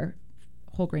flour,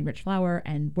 whole grain rich flour,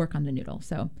 and work on the noodle.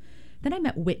 So then I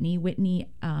met Whitney. Whitney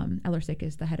Ellersick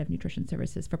is the head of nutrition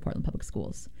services for Portland Public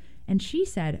Schools. And she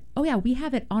said, oh yeah, we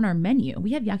have it on our menu.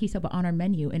 We have yakisoba on our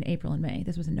menu in April and May.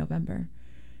 This was in November.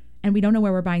 And we don't know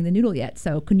where we're buying the noodle yet.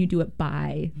 So can you do it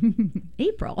by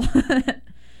April?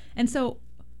 And so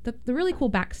the really cool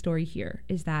backstory here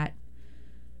is that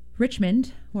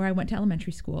Richmond, where I went to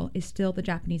elementary school, is still the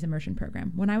Japanese immersion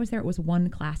program. When I was there, it was one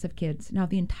class of kids. Now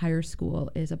the entire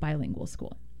school is a bilingual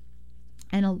school.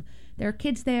 And there are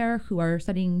kids there who are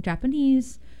studying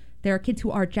Japanese. There are kids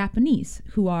who are Japanese,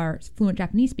 who are fluent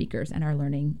Japanese speakers and are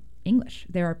learning English.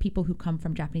 There are people who come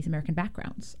from Japanese American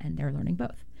backgrounds, and they're learning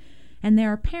both. And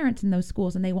there are parents in those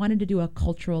schools, and they wanted to do a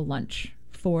cultural lunch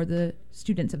for the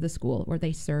students of the school where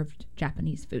they served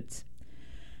Japanese foods.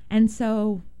 And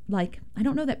so, I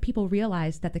don't know that people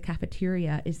realize that the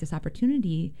cafeteria is this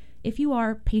opportunity. If you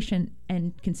are patient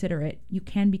and considerate, you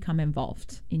can become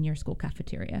involved in your school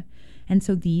cafeteria. And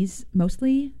so these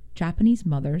mostly Japanese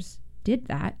mothers did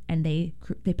that, and they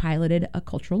piloted a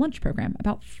cultural lunch program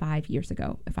about 5 years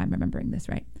ago, if I'm remembering this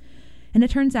right. And it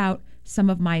turns out some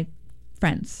of my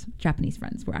friends, Japanese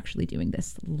friends, were actually doing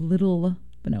this, little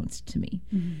beknownst to me.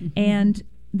 Mm-hmm. And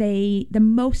the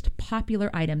most popular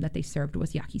item that they served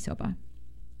was yakisoba.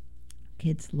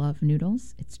 Kids love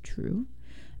noodles. It's true.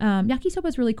 Yakisoba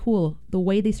is really cool. The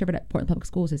way they serve it at Portland Public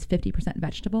Schools is 50%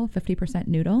 vegetable, 50%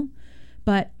 noodle.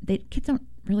 But kids don't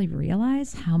really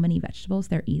realize how many vegetables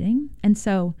they're eating. And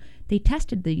so they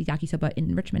tested the yakisoba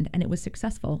in Richmond, and it was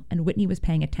successful. And Whitney was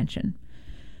paying attention.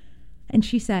 And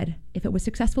she said, if it was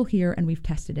successful here and we've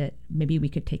tested it, maybe we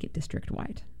could take it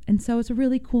district-wide. And so it's a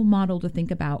really cool model to think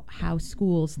about how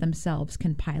schools themselves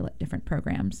can pilot different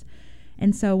programs.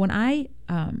 And so when I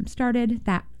started,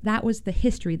 that was the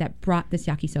history that brought this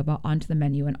yakisoba onto the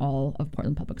menu in all of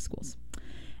Portland Public Schools.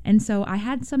 And so I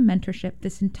had some mentorship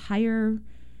this entire,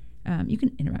 you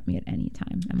can interrupt me at any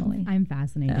time, Emily. I'm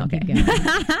fascinated. Okay.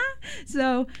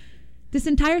 So this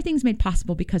entire thing's made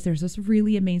possible because there's this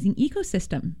really amazing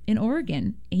ecosystem in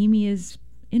Oregon. Amy is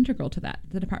integral to that.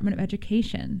 The Department of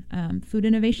Education, Food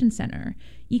Innovation Center,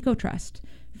 EcoTrust,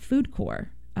 Food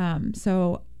Corps.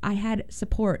 So I had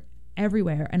support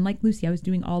everywhere. And like Lucy, I was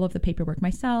doing all of the paperwork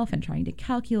myself and trying to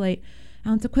calculate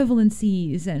ounce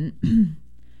equivalencies and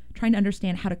trying to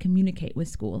understand how to communicate with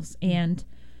schools. And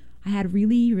I had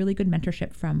really, really good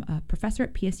mentorship from a professor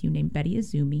at PSU named Betty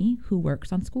Izumi, who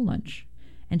works on school lunch.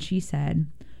 And she said,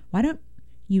 why don't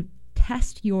you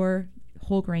test your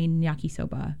whole grain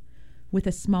yakisoba with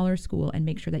a smaller school and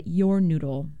make sure that your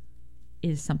noodle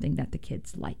is something that the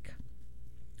kids like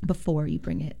before you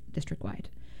bring it district-wide.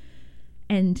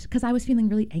 And because I was feeling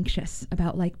really anxious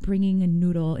about bringing a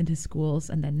noodle into schools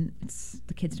and then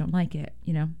the kids don't like it,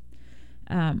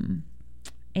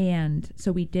 And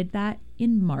so we did that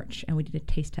in March, and we did a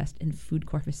taste test, and Food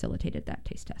Corps facilitated that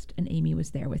taste test. And Amy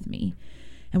was there with me.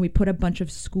 And we put a bunch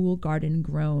of school garden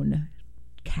grown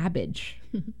cabbage,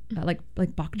 like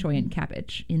bok choy and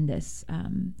cabbage in this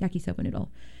yakisoba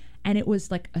noodle. And it was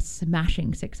a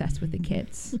smashing success with the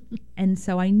kids. And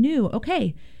so I knew,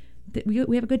 okay,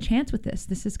 we have a good chance with this.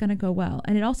 This is going to go well.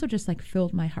 And it also just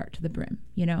filled my heart to the brim,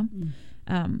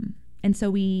 And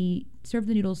so we served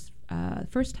the noodles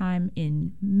first time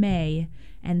in May,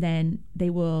 and then they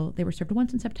were served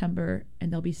once in September,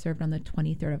 and they'll be served on the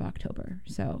 23rd of October.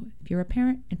 So if you're a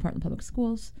parent in Portland Public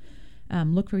Schools,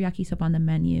 look for yakisoba on the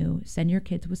menu. Send your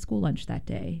kids with school lunch that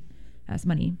day as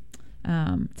money.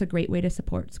 It's a great way to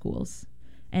support schools.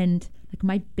 And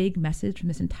my big message from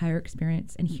this entire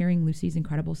experience and hearing Lucy's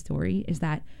incredible story is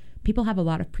that people have a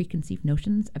lot of preconceived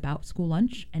notions about school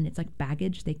lunch, and it's like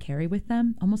baggage they carry with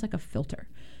them, almost like a filter.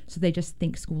 So they just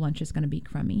think school lunch is going to be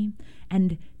crummy.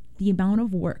 And the amount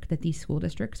of work that these school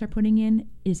districts are putting in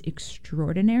is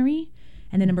extraordinary,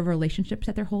 and the number of relationships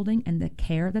that they're holding and the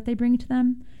care that they bring to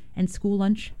them. And school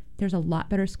lunch, there's a lot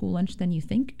better school lunch than you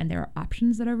think, and there are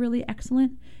options that are really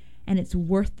excellent. And it's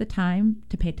worth the time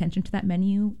to pay attention to that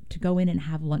menu, to go in and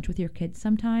have lunch with your kids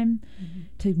sometime,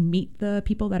 to meet the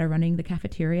people that are running the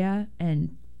cafeteria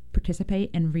and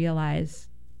participate and realize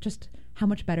just how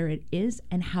much better it is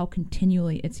and how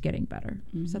continually it's getting better.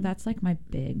 So that's my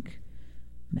big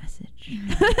message.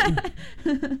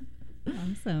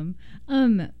 Awesome.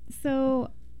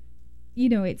 So,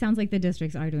 it sounds like the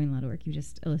districts are doing a lot of work. You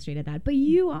just illustrated that. But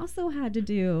you also had to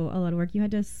do a lot of work. You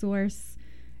had to source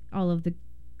all of the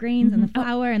grains and the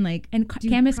flour and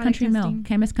Camas Country Mill.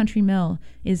 Camas Country Mill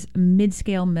is a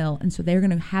mid-scale mill, and so they're going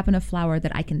to have enough flour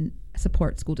that I can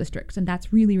support school districts, and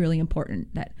that's really, really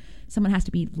important. That someone has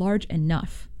to be large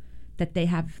enough that they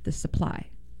have the supply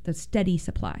the steady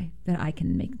supply that I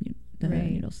can make the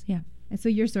noodles. Yeah. And so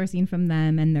you're sourcing from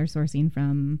them, and they're sourcing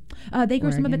from they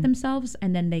grow some of it Oregon. themselves,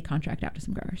 and then they contract out to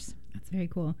some growers. That's very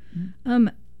cool.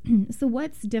 So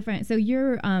what's different? So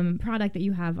your product that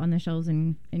you have on the shelves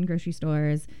in grocery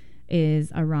stores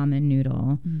is a ramen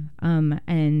noodle.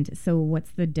 And so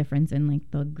what's the difference in like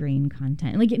the grain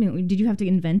content? Like, did you have to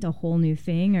invent a whole new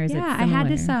thing, or is it similar? I had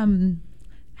this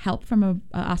help from a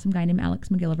awesome guy named Alex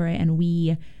McGillivray, and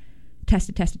we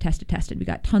tested. We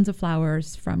got tons of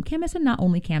flours from Camus, and not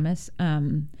only Camus.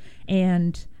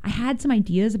 And I had some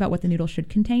ideas about what the noodle should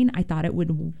contain. I thought it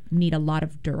would need a lot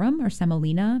of durum or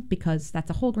semolina, because that's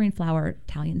a whole grain flour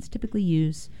Italians typically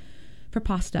use for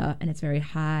pasta, and it's very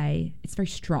high. It's very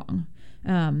strong.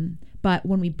 But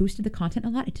when we boosted the content a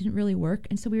lot, it didn't really work.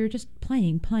 And so we were just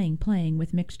playing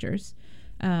with mixtures.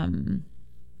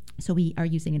 So we are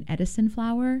using an Edison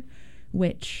flour,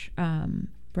 which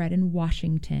bred in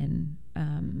Washington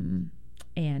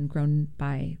and grown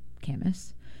by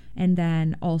Camus, and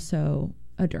then also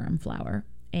a durum flour.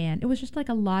 And it was just like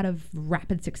a lot of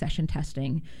rapid succession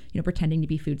testing, pretending to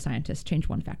be food scientists, change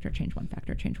one factor, change one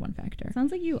factor, change one factor.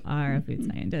 Sounds like you are a food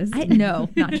scientist. No,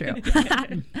 not true.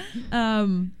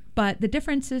 But the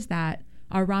difference is that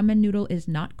our ramen noodle is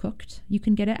not cooked. You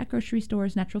can get it at grocery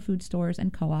stores, natural food stores,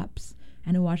 and co-ops,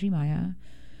 and Uwaji Maya.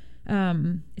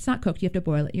 It's not cooked. You have to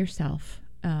boil it yourself.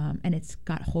 And it's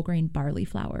got whole grain barley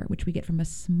flour, which we get from a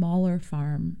smaller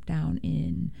farm down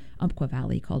in Umpqua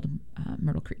Valley called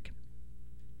Myrtle Creek.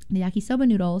 The yakisoba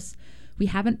noodles we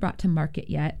haven't brought to market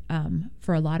yet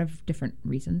for a lot of different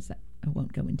reasons that I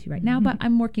won't go into right now, but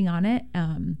I'm working on it.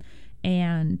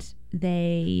 And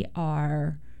they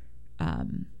are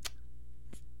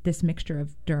this mixture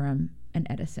of durum and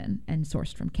Edison and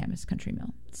sourced from Camus Country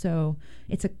Mill. So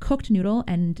it's a cooked noodle,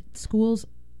 and schools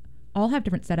all have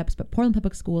different setups, but Portland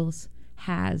Public Schools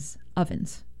has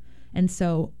ovens. And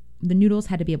so the noodles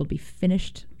had to be able to be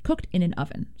cooked in an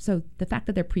oven. So the fact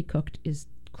that they're pre-cooked is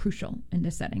crucial in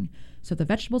this setting. So the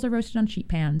vegetables are roasted on sheet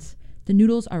pans. The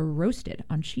noodles are roasted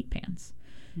on sheet pans.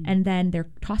 And then they're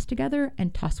tossed together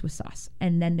and tossed with sauce.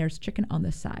 And then there's chicken on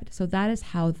the side. So that is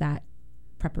how that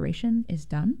preparation is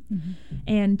done.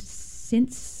 And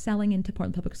since selling into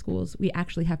Portland Public Schools, we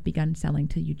actually have begun selling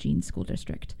to Eugene School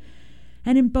District.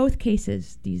 And in both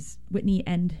cases, these Whitney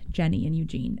and Jenny in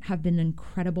Eugene have been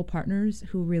incredible partners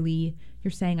who really,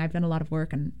 you're saying I've done a lot of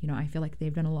work, and I feel like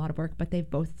they've done a lot of work, but they've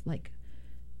both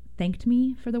thanked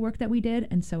me for the work that we did.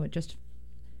 And so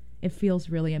it feels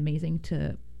really amazing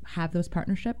to have those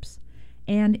partnerships.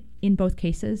 And in both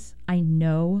cases, I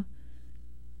know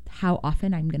how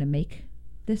often I'm going to make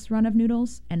this run of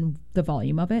noodles and the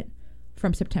volume of it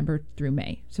from September through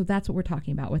May. So that's what we're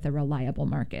talking about with a reliable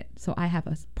market. So I have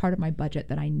a part of my budget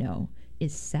that I know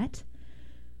is set,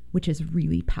 which is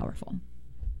really powerful.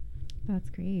 That's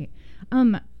great.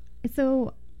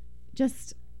 So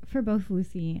just for both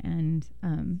Lucy and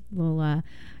Lola,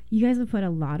 you guys have put a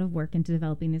lot of work into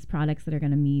developing these products that are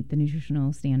going to meet the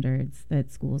nutritional standards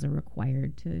that schools are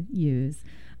required to use.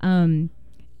 And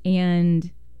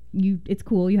it's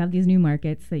cool. You have these new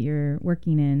markets that you're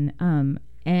working in.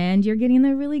 And you're getting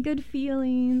the really good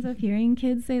feelings of hearing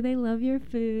kids say they love your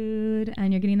food,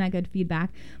 and you're getting that good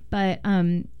feedback. But,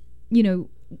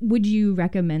 would you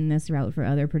recommend this route for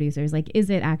other producers? Like, is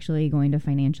it actually going to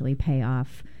financially pay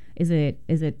off? Is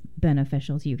it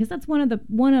beneficial to you? Because that's one of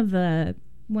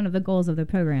the goals of the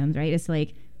programs, right? Is to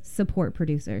support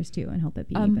producers too and help it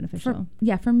be beneficial.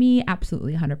 For me,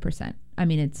 absolutely 100%. I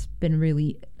mean, it's been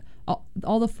really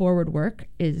all the forward work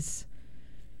is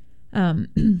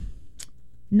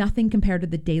nothing compared to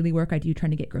the daily work I do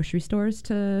trying to get grocery stores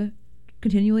to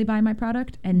continually buy my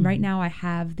product. And right now I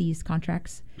have these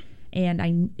contracts,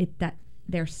 and that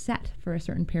they're set for a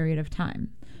certain period of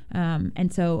time.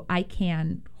 And so I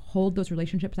can hold those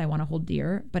relationships I want to hold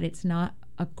dear, but it's not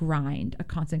a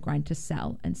constant grind to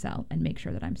sell and make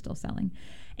sure that I'm still selling.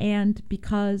 And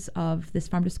because of this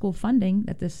farm to school funding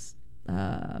that this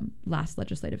last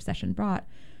legislative session brought,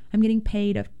 I'm getting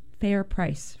paid a fair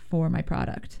price for my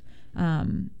product.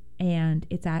 And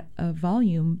it's at a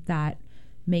volume that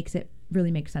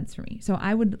really makes sense for me. So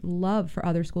I would love for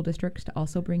other school districts to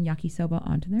also bring yakisoba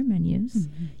onto their menus.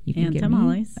 You can give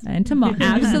tamales.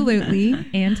 Absolutely.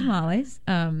 And tamales.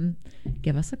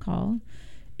 Give us a call.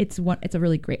 It's a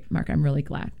really great market. I'm really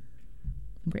glad.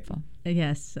 I'm grateful.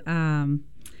 Yes.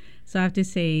 So I have to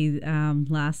say,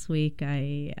 last week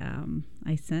I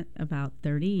sent about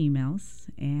 30 emails,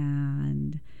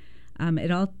 and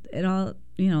it all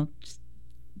just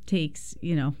takes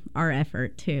our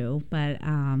effort too. But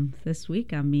this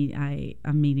week I'm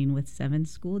meeting with 7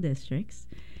 school districts,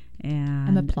 And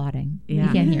I'm applauding. Yeah.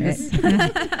 You can't hear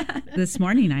it. This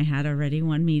morning I had already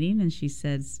one meeting, and she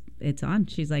says it's on.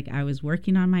 She's like, I was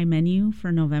working on my menu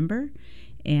for November,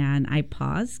 and I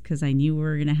paused because I knew we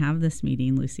were going to have this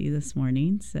meeting, Lucy, this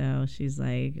morning. So she's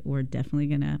like, we're definitely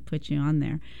going to put you on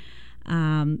there.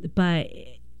 But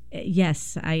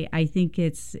yes, I think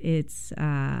it's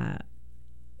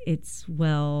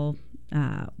well,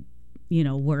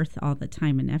 worth all the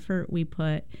time and effort we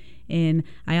put in.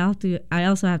 I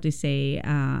also have to say,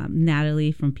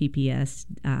 Natalie from PPS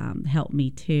helped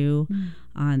me too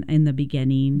in the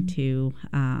beginning too,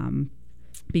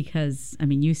 because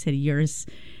you said yours.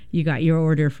 You got your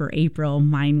order for April.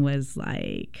 Mine was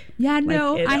like... Yeah,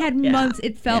 no, I had months.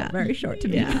 It felt very short to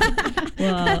me. Yeah.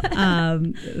 Well,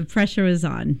 the pressure was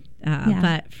on.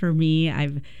 But for me,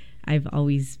 I've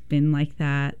always been like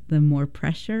that. The more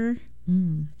pressure,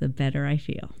 the better I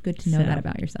feel. Good to know that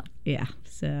about yourself. Yeah.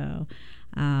 So,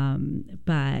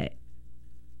 but...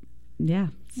 Yeah.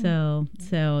 So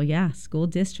school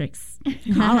districts.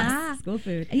 Call us. School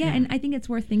food. Yeah, and I think it's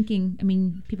worth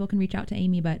thinking. People can reach out to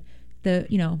Amy, but the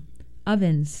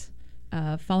ovens,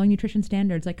 following nutrition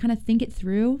standards, like kind of think it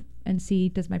through and see,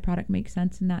 does my product make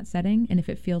sense in that setting? And if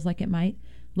it feels like it might,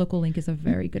 Local Link is a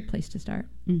very good place to start.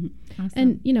 Mm-hmm.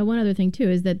 Awesome. And one other thing too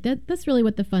is that's really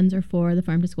what the funds are for. The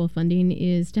Farm to School funding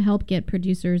is to help get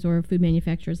producers or food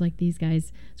manufacturers like these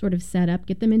guys sort of set up,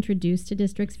 get them introduced to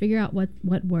districts, figure out what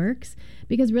works.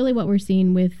 Because really what we're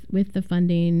seeing with the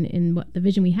funding and what the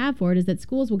vision we have for it is that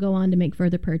schools will go on to make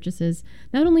further purchases,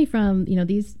 not only from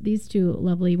these two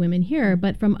lovely women here,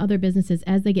 but from other businesses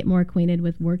as they get more acquainted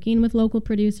with working with local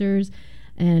producers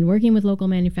and working with local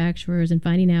manufacturers and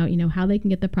finding out, how they can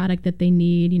get the product that they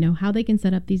need, how they can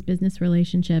set up these business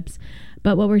relationships.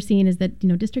 But what we're seeing is that,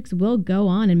 districts will go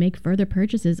on and make further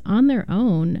purchases on their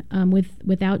own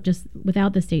without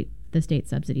the state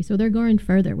subsidy. So they're going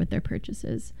further with their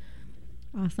purchases.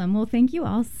 Awesome. Well, thank you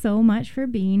all so much for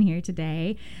being here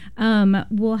today.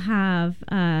 We'll have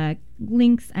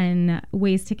links and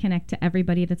ways to connect to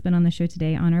everybody that's been on the show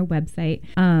today on our website.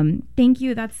 Thank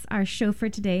you. That's our show for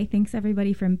today. Thanks,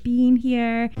 everybody, for being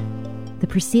here. The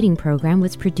preceding program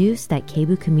was produced at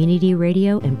KBOO Community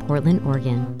Radio in Portland,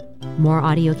 Oregon. More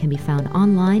audio can be found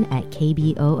online at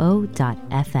kboo.fm.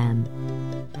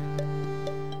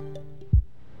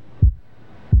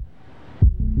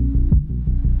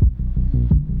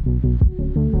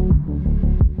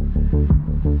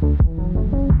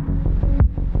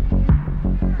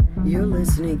 You're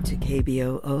listening to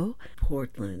KBOO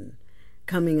Portland.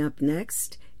 Coming up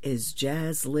next is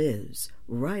Jazz Lives,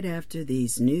 right after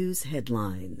these news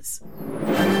headlines.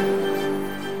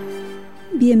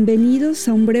 Bienvenidos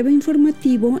a un breve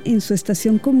informativo en su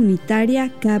estación comunitaria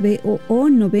KBOO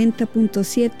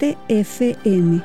 90.7 FM.